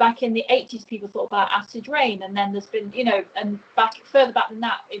back in the 80s people thought about acid rain, and then there's been and further back than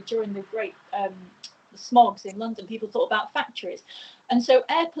that, during the great smogs in London, people thought about factories. And so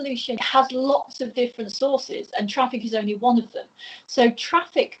air pollution has lots of different sources, and traffic is only one of them. So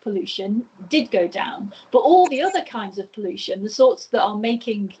traffic pollution did go down, but all the other kinds of pollution, the sorts that are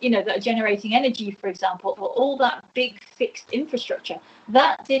making, that are generating energy, for example, or all that big fixed infrastructure,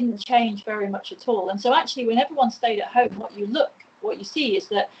 that didn't change very much at all. And so actually, when everyone stayed at home, what you see is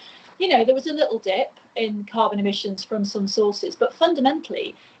that there was a little dip in carbon emissions from some sources, but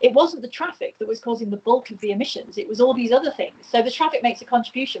fundamentally, it wasn't the traffic that was causing the bulk of the emissions. It was all these other things. So the traffic makes a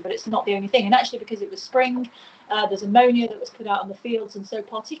contribution, but it's not the only thing. And actually, because it was spring, there's ammonia that was put out on the fields, and so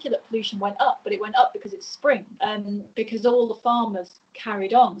particulate pollution went up, but it went up because it's spring, because all the farmers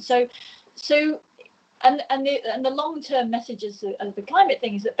carried on. So and the long-term messages of the climate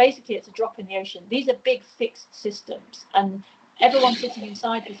thing is that basically it's a drop in the ocean. These are big fixed systems, and everyone sitting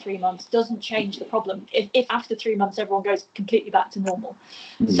inside for 3 months doesn't change the problem. If after 3 months everyone goes completely back to normal.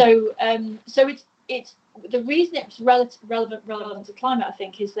 So it's the reason it's relevant to climate, I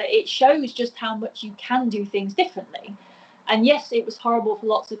think, is that it shows just how much you can do things differently. And yes, it was horrible for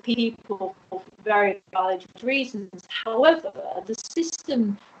lots of people for very valid reasons. However, the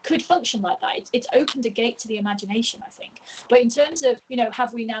system could function like that. It's opened a gate to the imagination, I think. But in terms of,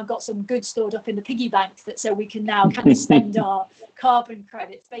 have we now got some goods stored up in the piggy bank that so we can now kind of spend our carbon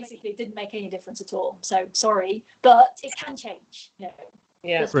credits? Basically, it didn't make any difference at all. So sorry, but it can change.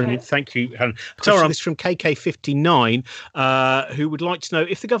 Yeah, brilliant. Thank you, Helen. Tara, this is from KK59, who would like to know,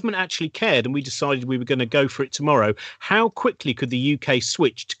 if the government actually cared and we decided we were going to go for it tomorrow, how quickly could the UK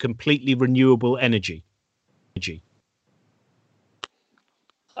switch to completely renewable energy?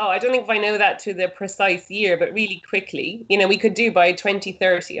 Oh, I don't think if I know that to the precise year, but really quickly, we could do by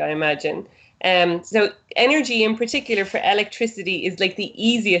 2030, I imagine. So energy in particular for electricity is like the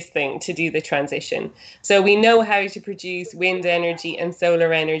easiest thing to do the transition. So we know how to produce wind energy and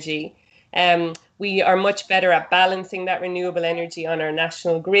solar energy. We are much better at balancing that renewable energy on our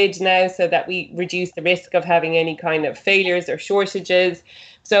national grid now so that we reduce the risk of having any kind of failures or shortages.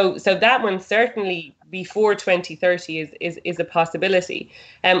 So that one certainly before 2030 is a possibility.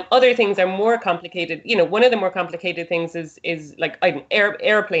 Other things are more complicated. One of the more complicated things is like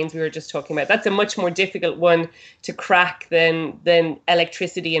airplanes we were just talking about. That's a much more difficult one to crack than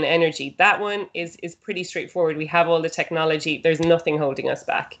electricity and energy. That one is pretty straightforward. We have all the technology. There's nothing holding us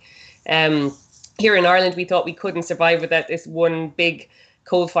back. Here in Ireland, we thought we couldn't survive without this one big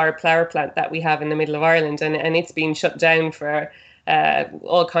coal-fired power plant that we have in the middle of Ireland, and it's been shut down for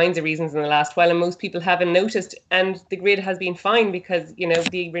all kinds of reasons in the last while, and most people haven't noticed, and the grid has been fine because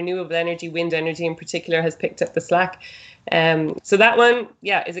the renewable energy, wind energy in particular, has picked up the slack. So that one,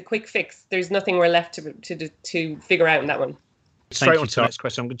 is a quick fix. There's nothing we're left to figure out in that one. Straight on to the next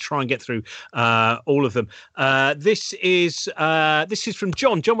question. I'm going to try and get through all of them. This is from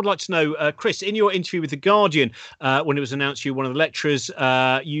John. John would like to know, Chris, in your interview with The Guardian, when it was announced you were one of the lecturers,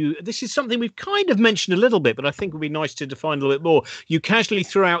 this is something we've kind of mentioned a little bit, but I think it would be nice to define a little bit more. You casually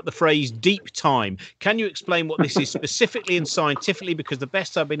threw out the phrase deep time. Can you explain what this is specifically and scientifically? Because the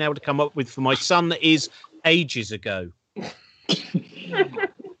best I've been able to come up with for my son is ages ago.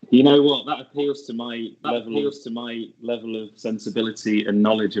 You know what? That appeals to my level of sensibility and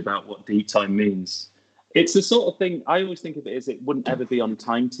knowledge about what deep time means. It's the sort of thing I always think of it as it wouldn't ever be on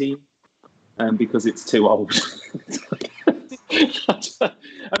Time Team, because it's too old. I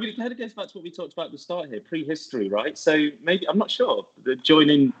mean, it kind of goes back to what we talked about at the start here, prehistory, right? So maybe I'm not sure.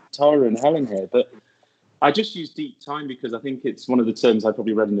 Joining Tara and Helen here, but I just use deep time because I think it's one of the terms I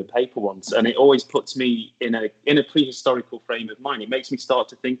probably read in the paper once, and it always puts me in a prehistorical frame of mind. It makes me start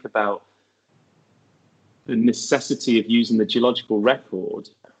to think about the necessity of using the geological record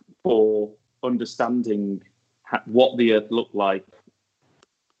for understanding what the Earth looked like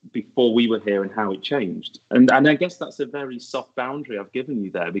before we were here and how it changed. And I guess that's a very soft boundary I've given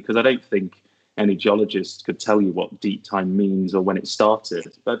you there, because I don't think any geologist could tell you what deep time means or when it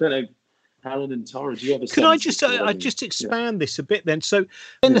started. But I don't know. Helen and Tara, do you have a Could I just expand this a bit then? So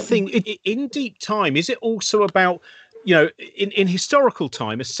then the thing, in deep time, is it also about, in historical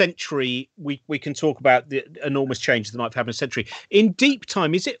time, a century, we can talk about the enormous changes that might have happened in a century. In deep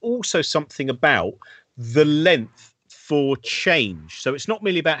time, is it also something about the length for change? So it's not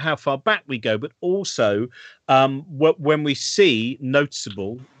merely about how far back we go, but also when we see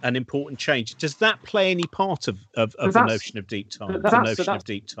noticeable and important change. Does that play any part of the notion of deep time?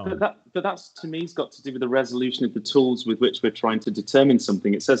 But that's, to me, has got to do with the resolution of the tools with which we're trying to determine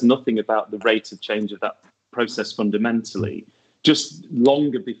something. It says nothing about the rate of change of that process fundamentally. Just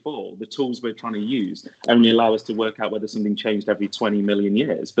longer before, the tools we're trying to use only allow us to work out whether something changed every 20 million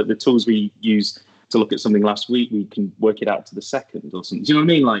years. But the tools we use to look at something last week, we can work it out to the second or something. Do you know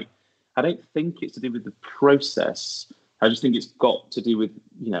what I mean? Like, I don't think it's to do with the process. I just think it's got to do with,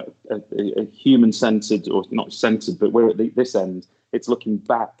 a human-centered, or not centered, but we're at this end. It's looking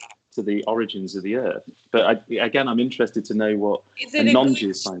back to the origins of the Earth. But I'm interested to know what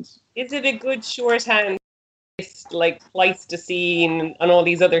non-geoscience. Is it a good shorthand, like Pleistocene and all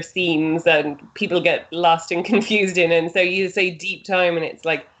these other scenes, and people get lost and confused in, and so you say deep time, and it's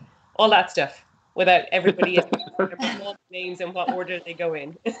like all that stuff, without everybody all names and what order they go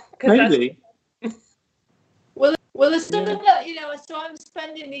in. Maybe. Well, it's something that, so I'm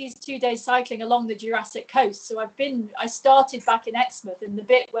spending these 2 days cycling along the Jurassic coast. So I started back in Exmouth in the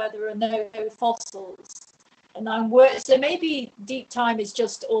bit where there are no fossils. And so maybe deep time is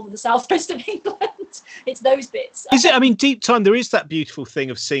just all of the southwest of England. It's those bits. Is it? I mean, deep time, there is that beautiful thing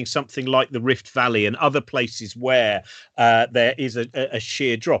of seeing something like the Rift Valley and other places where there is a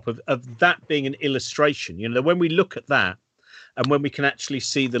sheer drop of that being an illustration. You know, when we look at that and when we can actually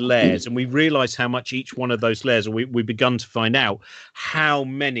see the layers and we realize how much each one of those layers, or we've begun to find out how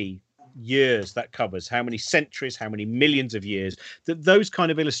many years that covers, how many centuries, how many millions of years, that those kind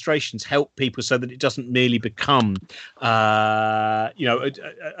of illustrations help people so that it doesn't merely become a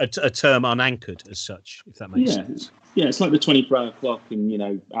term unanchored as such, if that makes sense. Yeah, it's like the 24-hour clock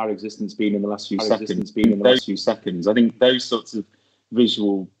and our existence being in the last few seconds. I think those sorts of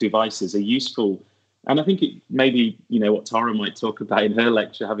visual devices are useful, and I think it maybe what Tara might talk about in her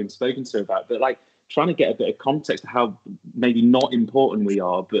lecture, having spoken to her about, but like trying to get a bit of context of how maybe not important we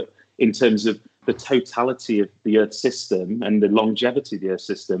are, but in terms of the totality of the Earth system and the longevity of the Earth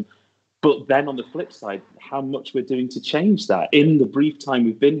system. But then on the flip side, how much we're doing to change that. In the brief time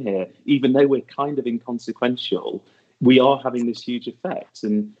we've been here, even though we're kind of inconsequential, we are having this huge effect.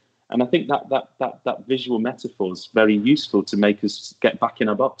 And I think that visual metaphor is very useful to make us get back in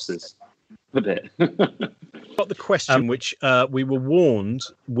our boxes a bit. Got the question which we were warned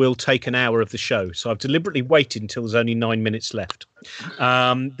will take an hour of the show, so I've deliberately waited until there's only 9 minutes left.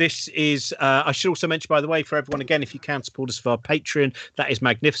 This is I should also mention, by the way, for everyone, again, if you can support us via Patreon, that is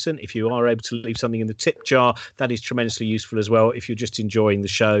magnificent. If you are able to leave something in the tip jar, that is tremendously useful as well. If you're just enjoying the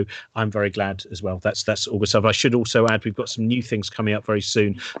show, I'm very glad as well. That's all good stuff. I should also add, we've got some new things coming up very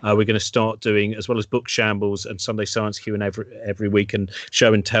soon. We're going to start doing, as well as Book Shambles and Sunday Science Q&A every week, and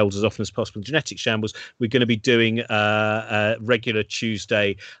Show and Tells as often as possible, Genetic Shambles, we're going to be doing a regular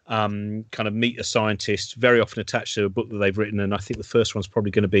Tuesday kind of Meet a Scientist, very often attached to a book that they've written. And I think the first one's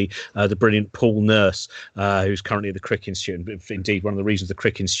probably going to be the brilliant Paul Nurse, who's currently at the Crick Institute. And indeed, one of the reasons the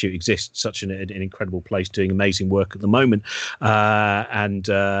Crick Institute exists, such an incredible place doing amazing work at the moment, and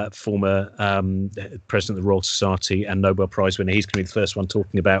former president of the Royal Society and Nobel Prize winner. He's going to be the first one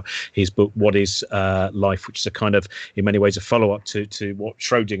talking about his book, What is Life, which is a kind of, in many ways, a follow-up to what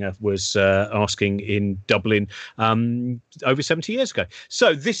Schrödinger was asking in Dublin over 70 years ago.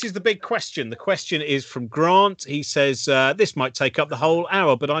 So this is the big question. The question is from Grant. He says, this might take up the whole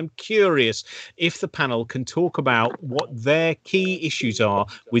hour, but I'm curious if the panel can talk about what their key issues are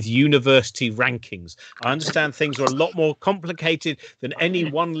with university rankings. I understand things are a lot more complicated than any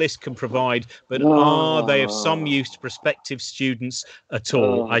one list can provide, but are they of some use to prospective students at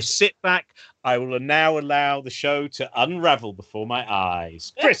all? I sit back. I will now allow the show to unravel before my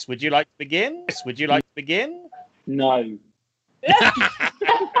eyes. Chris, would you like to begin? No.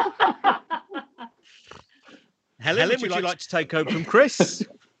 Helen, would you like to take over from Chris?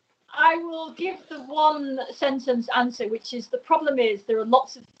 I will give the one sentence answer, which is the problem is there are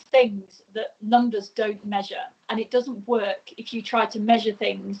lots of things that numbers don't measure, and it doesn't work if you try to measure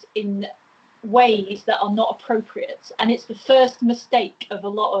things in ways that are not appropriate. And it's the first mistake of a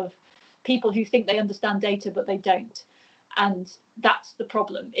lot of people who think they understand data, but they don't. And that's the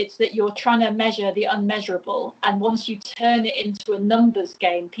problem. It's that you're trying to measure the unmeasurable. And once you turn it into a numbers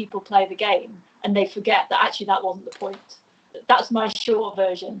game, people play the game and they forget that actually that wasn't the point. That's my short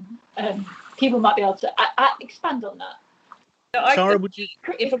version. People might be able to expand on that. Tara, would you?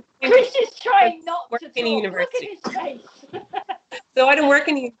 Chris is trying not to talk. In a university. Look at his face. So I don't work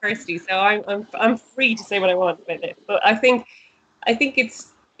in a university, so I'm free to say what I want about it. But I think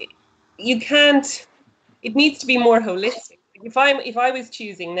it needs to be more holistic. If I was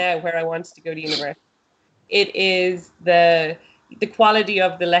choosing now where I wanted to go to university, it is the quality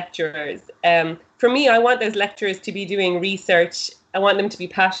of the lecturers. For me, I want those lecturers to be doing research. I want them to be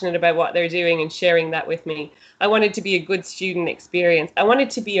passionate about what they're doing and sharing that with me. I want it to be a good student experience. I want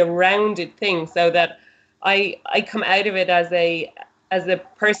it to be a rounded thing so that I come out of it as a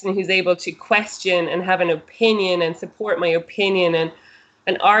person who's able to question and have an opinion and support my opinion and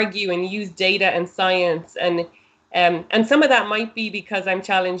argue and use data and science, and some of that might be because I'm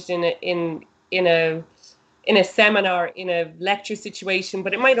challenged in a seminar, in a lecture situation,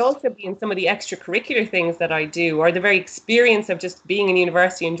 but it might also be in some of the extracurricular things that I do, or the very experience of just being in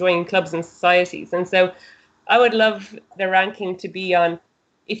university and joining clubs and societies. And so I would love the ranking to be on,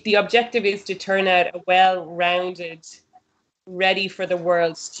 if the objective is to turn out a well-rounded, ready for the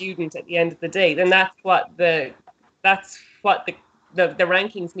world student at the end of the day, then that's what the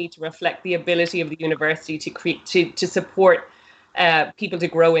rankings need to reflect, the ability of the university to support people to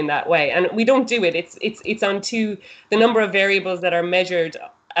grow in that way. And we don't do it. It's on the number of variables that are measured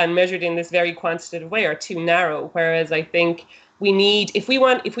in this very quantitative way are too narrow. Whereas I think if we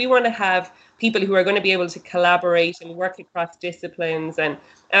want to have people who are going to be able to collaborate and work across disciplines and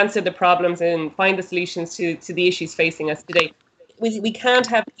answer the problems and find the solutions to the issues facing us today, we can't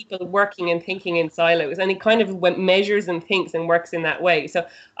have people working and thinking in silos, and it kind of measures and thinks and works in that way. So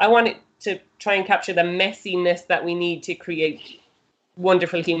I want it to try and capture the messiness that we need to create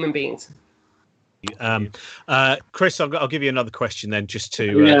wonderful human beings. Chris, I'll give you another question then, just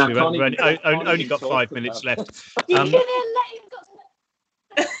to I only got 5 minutes left.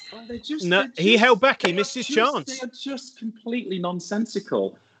 He held back. He missed his chance. They are just completely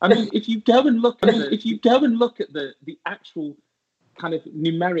nonsensical. I mean, if you go and look at the actual kind of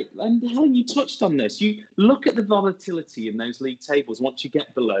numeric, and Helen, you touched on this. You look at the volatility in those league tables once you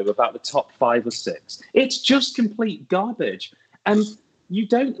get below about the top 5 or 6. It's just complete garbage. And you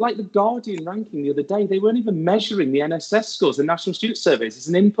don't, like the Guardian ranking the other day, they weren't even measuring the NSS scores, the National Student Surveys, as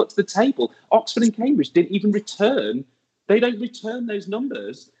an input to the table. Oxford and Cambridge didn't even return. They don't return those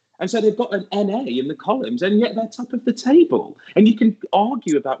numbers. And so they've got an NA in the columns, and yet they're top of the table. And you can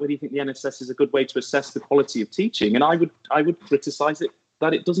argue about whether you think the NSS is a good way to assess the quality of teaching. And I would criticise it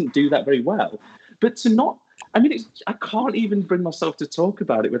that it doesn't do that very well. But to not, I mean, I can't even bring myself to talk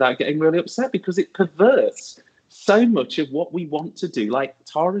about it without getting really upset, because it perverts so much of what we want to do, like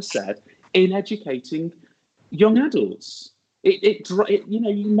Tara said, in educating young adults. You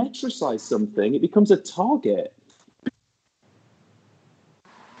metricise something, it becomes a target.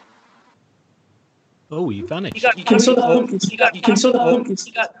 Oh, you vanished. He got so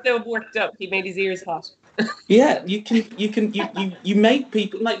worked up. He made his ears hot. Yeah, you make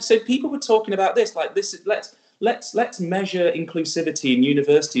people like, so people were talking about this, like this. Let's measure inclusivity in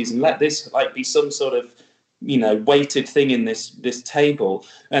universities and let this like be some sort of weighted thing in this table.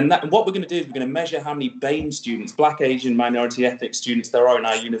 And what we're going to do is we're going to measure how many BAME students, Black, Asian, minority ethnic students there are in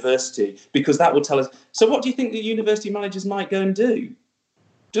our university, because that will tell us. So what do you think the university managers might go and do?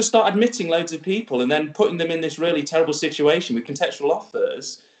 Just start admitting loads of people and then putting them in this really terrible situation with contextual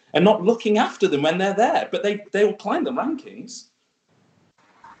offers and not looking after them when they're there. But they will climb the rankings.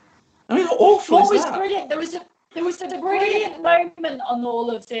 I mean, how awful is that? Brilliant. There was a brilliant moment on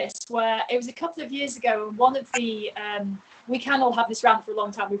all of this where it was a couple of years ago, and one of the we can all have this rant for a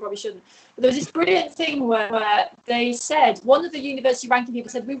long time, we probably shouldn't, but there was this brilliant thing where they said, one of the university ranking people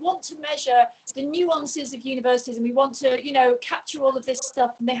said, we want to measure the nuances of universities and we want to capture all of this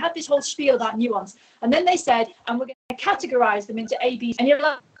stuff, and they had this whole spiel about nuance, and then they said, and we're going to categorize them into A, B, and you're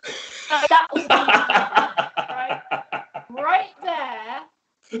like, that'll be right there.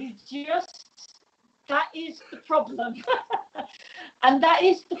 That is the problem. And that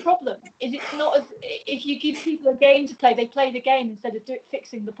is the problem. Is it's not if you give people a game to play, they play the game instead of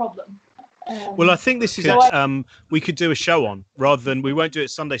fixing the problem. Well, I think this is we could do a show on, rather than, we won't do it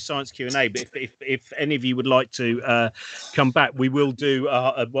Sunday Science Q&A, but if any of you would like to come back, we will do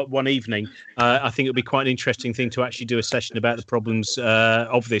one evening. I think it'll be quite an interesting thing to actually do a session about the problems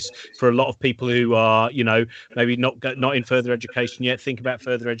of this for a lot of people who are, maybe not in further education yet, think about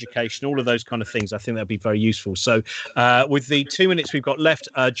further education, all of those kind of things. I think that'd be very useful. So with the 2 minutes we've got left,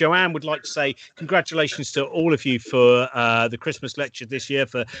 Joanne would like to say congratulations to all of you for the Christmas lecture this year,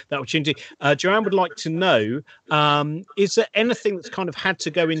 for that opportunity. Joanne would like to know, is there anything that's kind of had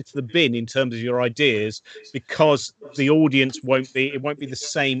to go into the bin in terms of your ideas because the audience won't be the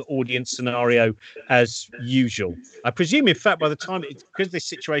same audience scenario as usual? I presume, in fact, by the time, because this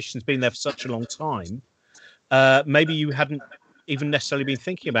situation's been there for such a long time, maybe you hadn't even necessarily been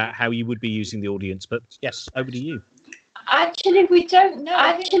thinking about how you would be using the audience. But yes, over to you. Actually, we don't know.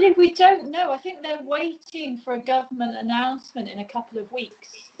 I think they're waiting for a government announcement in a couple of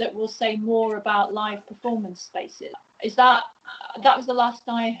weeks that will say more about live performance spaces. That was the last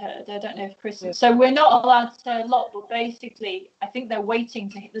I heard. I don't know if Chris. Yeah. So we're not allowed to say a lot, but basically, I think they're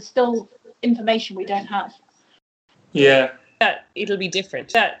waiting there's still information we don't have. Yeah. It'll be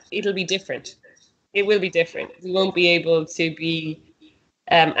different. It will be different. We won't be able to be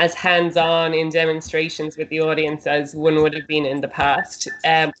as hands-on in demonstrations with the audience as one would have been in the past.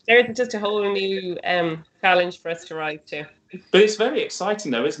 There's just a whole new challenge for us to rise to. But it's very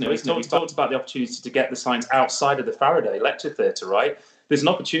exciting, though, isn't it? We talked about the opportunity to get the science outside of the Faraday lecture theatre, right? There's an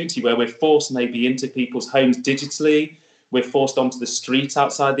opportunity where we're forced maybe into people's homes digitally. We're forced onto the street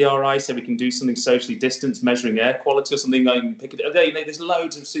outside the RI, so we can do something socially distanced, measuring air quality or something. There's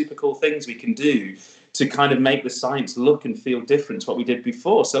loads of super cool things we can do to kind of make the science look and feel different to what we did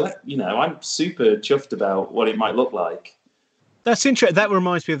before. So, I'm super chuffed about what it might look like. That's interesting. That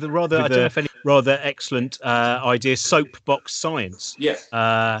reminds me of the rather excellent idea, soapbox science. Yes.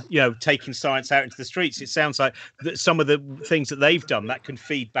 Taking science out into the streets. It sounds like that some of the things that they've done that can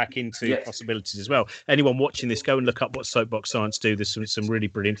feed back into possibilities as well. Anyone watching this, go and look up what soapbox science do. There's some really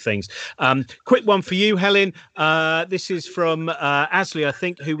brilliant things. Quick one for you, Helen. This is from Asley, I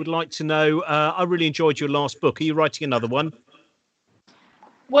think, who would like to know. I really enjoyed your last book. Are you writing another one?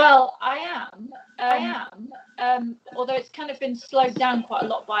 Well, I am. Although it's kind of been slowed down quite a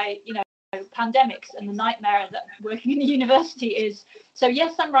lot by, pandemics and the nightmare that working in the university is. So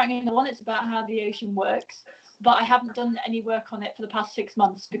yes, I'm writing the one. It's about how the ocean works, but I haven't done any work on it for the past 6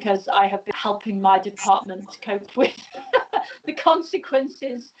 months because I have been helping my department cope with the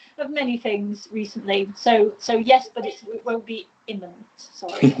consequences of many things recently. So yes, but it won't be imminent.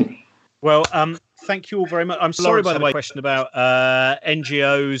 Sorry. Well, thank you all very much. I'm sorry, by the way, question about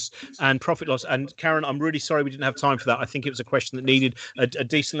NGOs and profit loss. And Karen, I'm really sorry we didn't have time for that. I think it was a question that needed a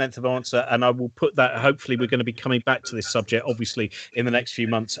decent length of answer. And I will put that, hopefully we're going to be coming back to this subject, obviously, in the next few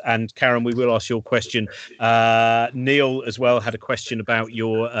months. And Karen, we will ask your question. Neil as well had a question about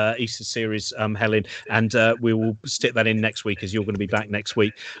your Easter series, Helen, and we will stick that in next week as you're going to be back next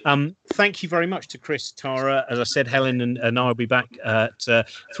week. Thank you very much to Chris, Tara. As I said, Helen and I will be back at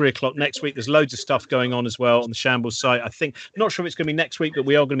 3:00 next week. There's loads of stuff going on as well on the Shambles site. I'm not sure if it's going to be next week, but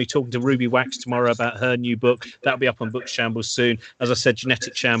we are going to be talking to Ruby Wax tomorrow about her new book. That'll be up on Book Shambles soon. As I said,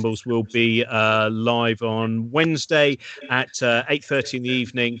 Genetic Shambles will be live on Wednesday at 8:30 in the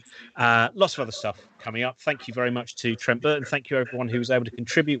evening. Lots of other stuff coming up. Thank you very much to Trent Burton. Thank you everyone who was able to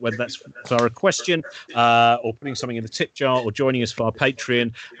contribute, whether that's for a question or putting something in the tip jar or joining us via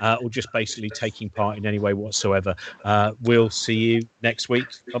Patreon or just basically taking part in any way whatsoever. We'll see you next week.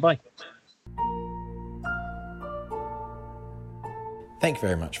 Bye-bye. Thank you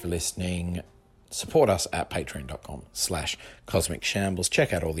very much for listening. Support us at patreon.com/Cosmic Shambles.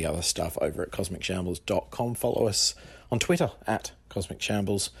 Check out all the other stuff over at cosmicshambles.com. Follow us on Twitter at Cosmic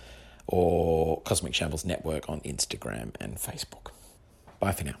Shambles or Cosmic Shambles Network on Instagram and Facebook.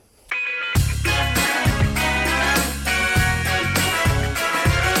 Bye for now.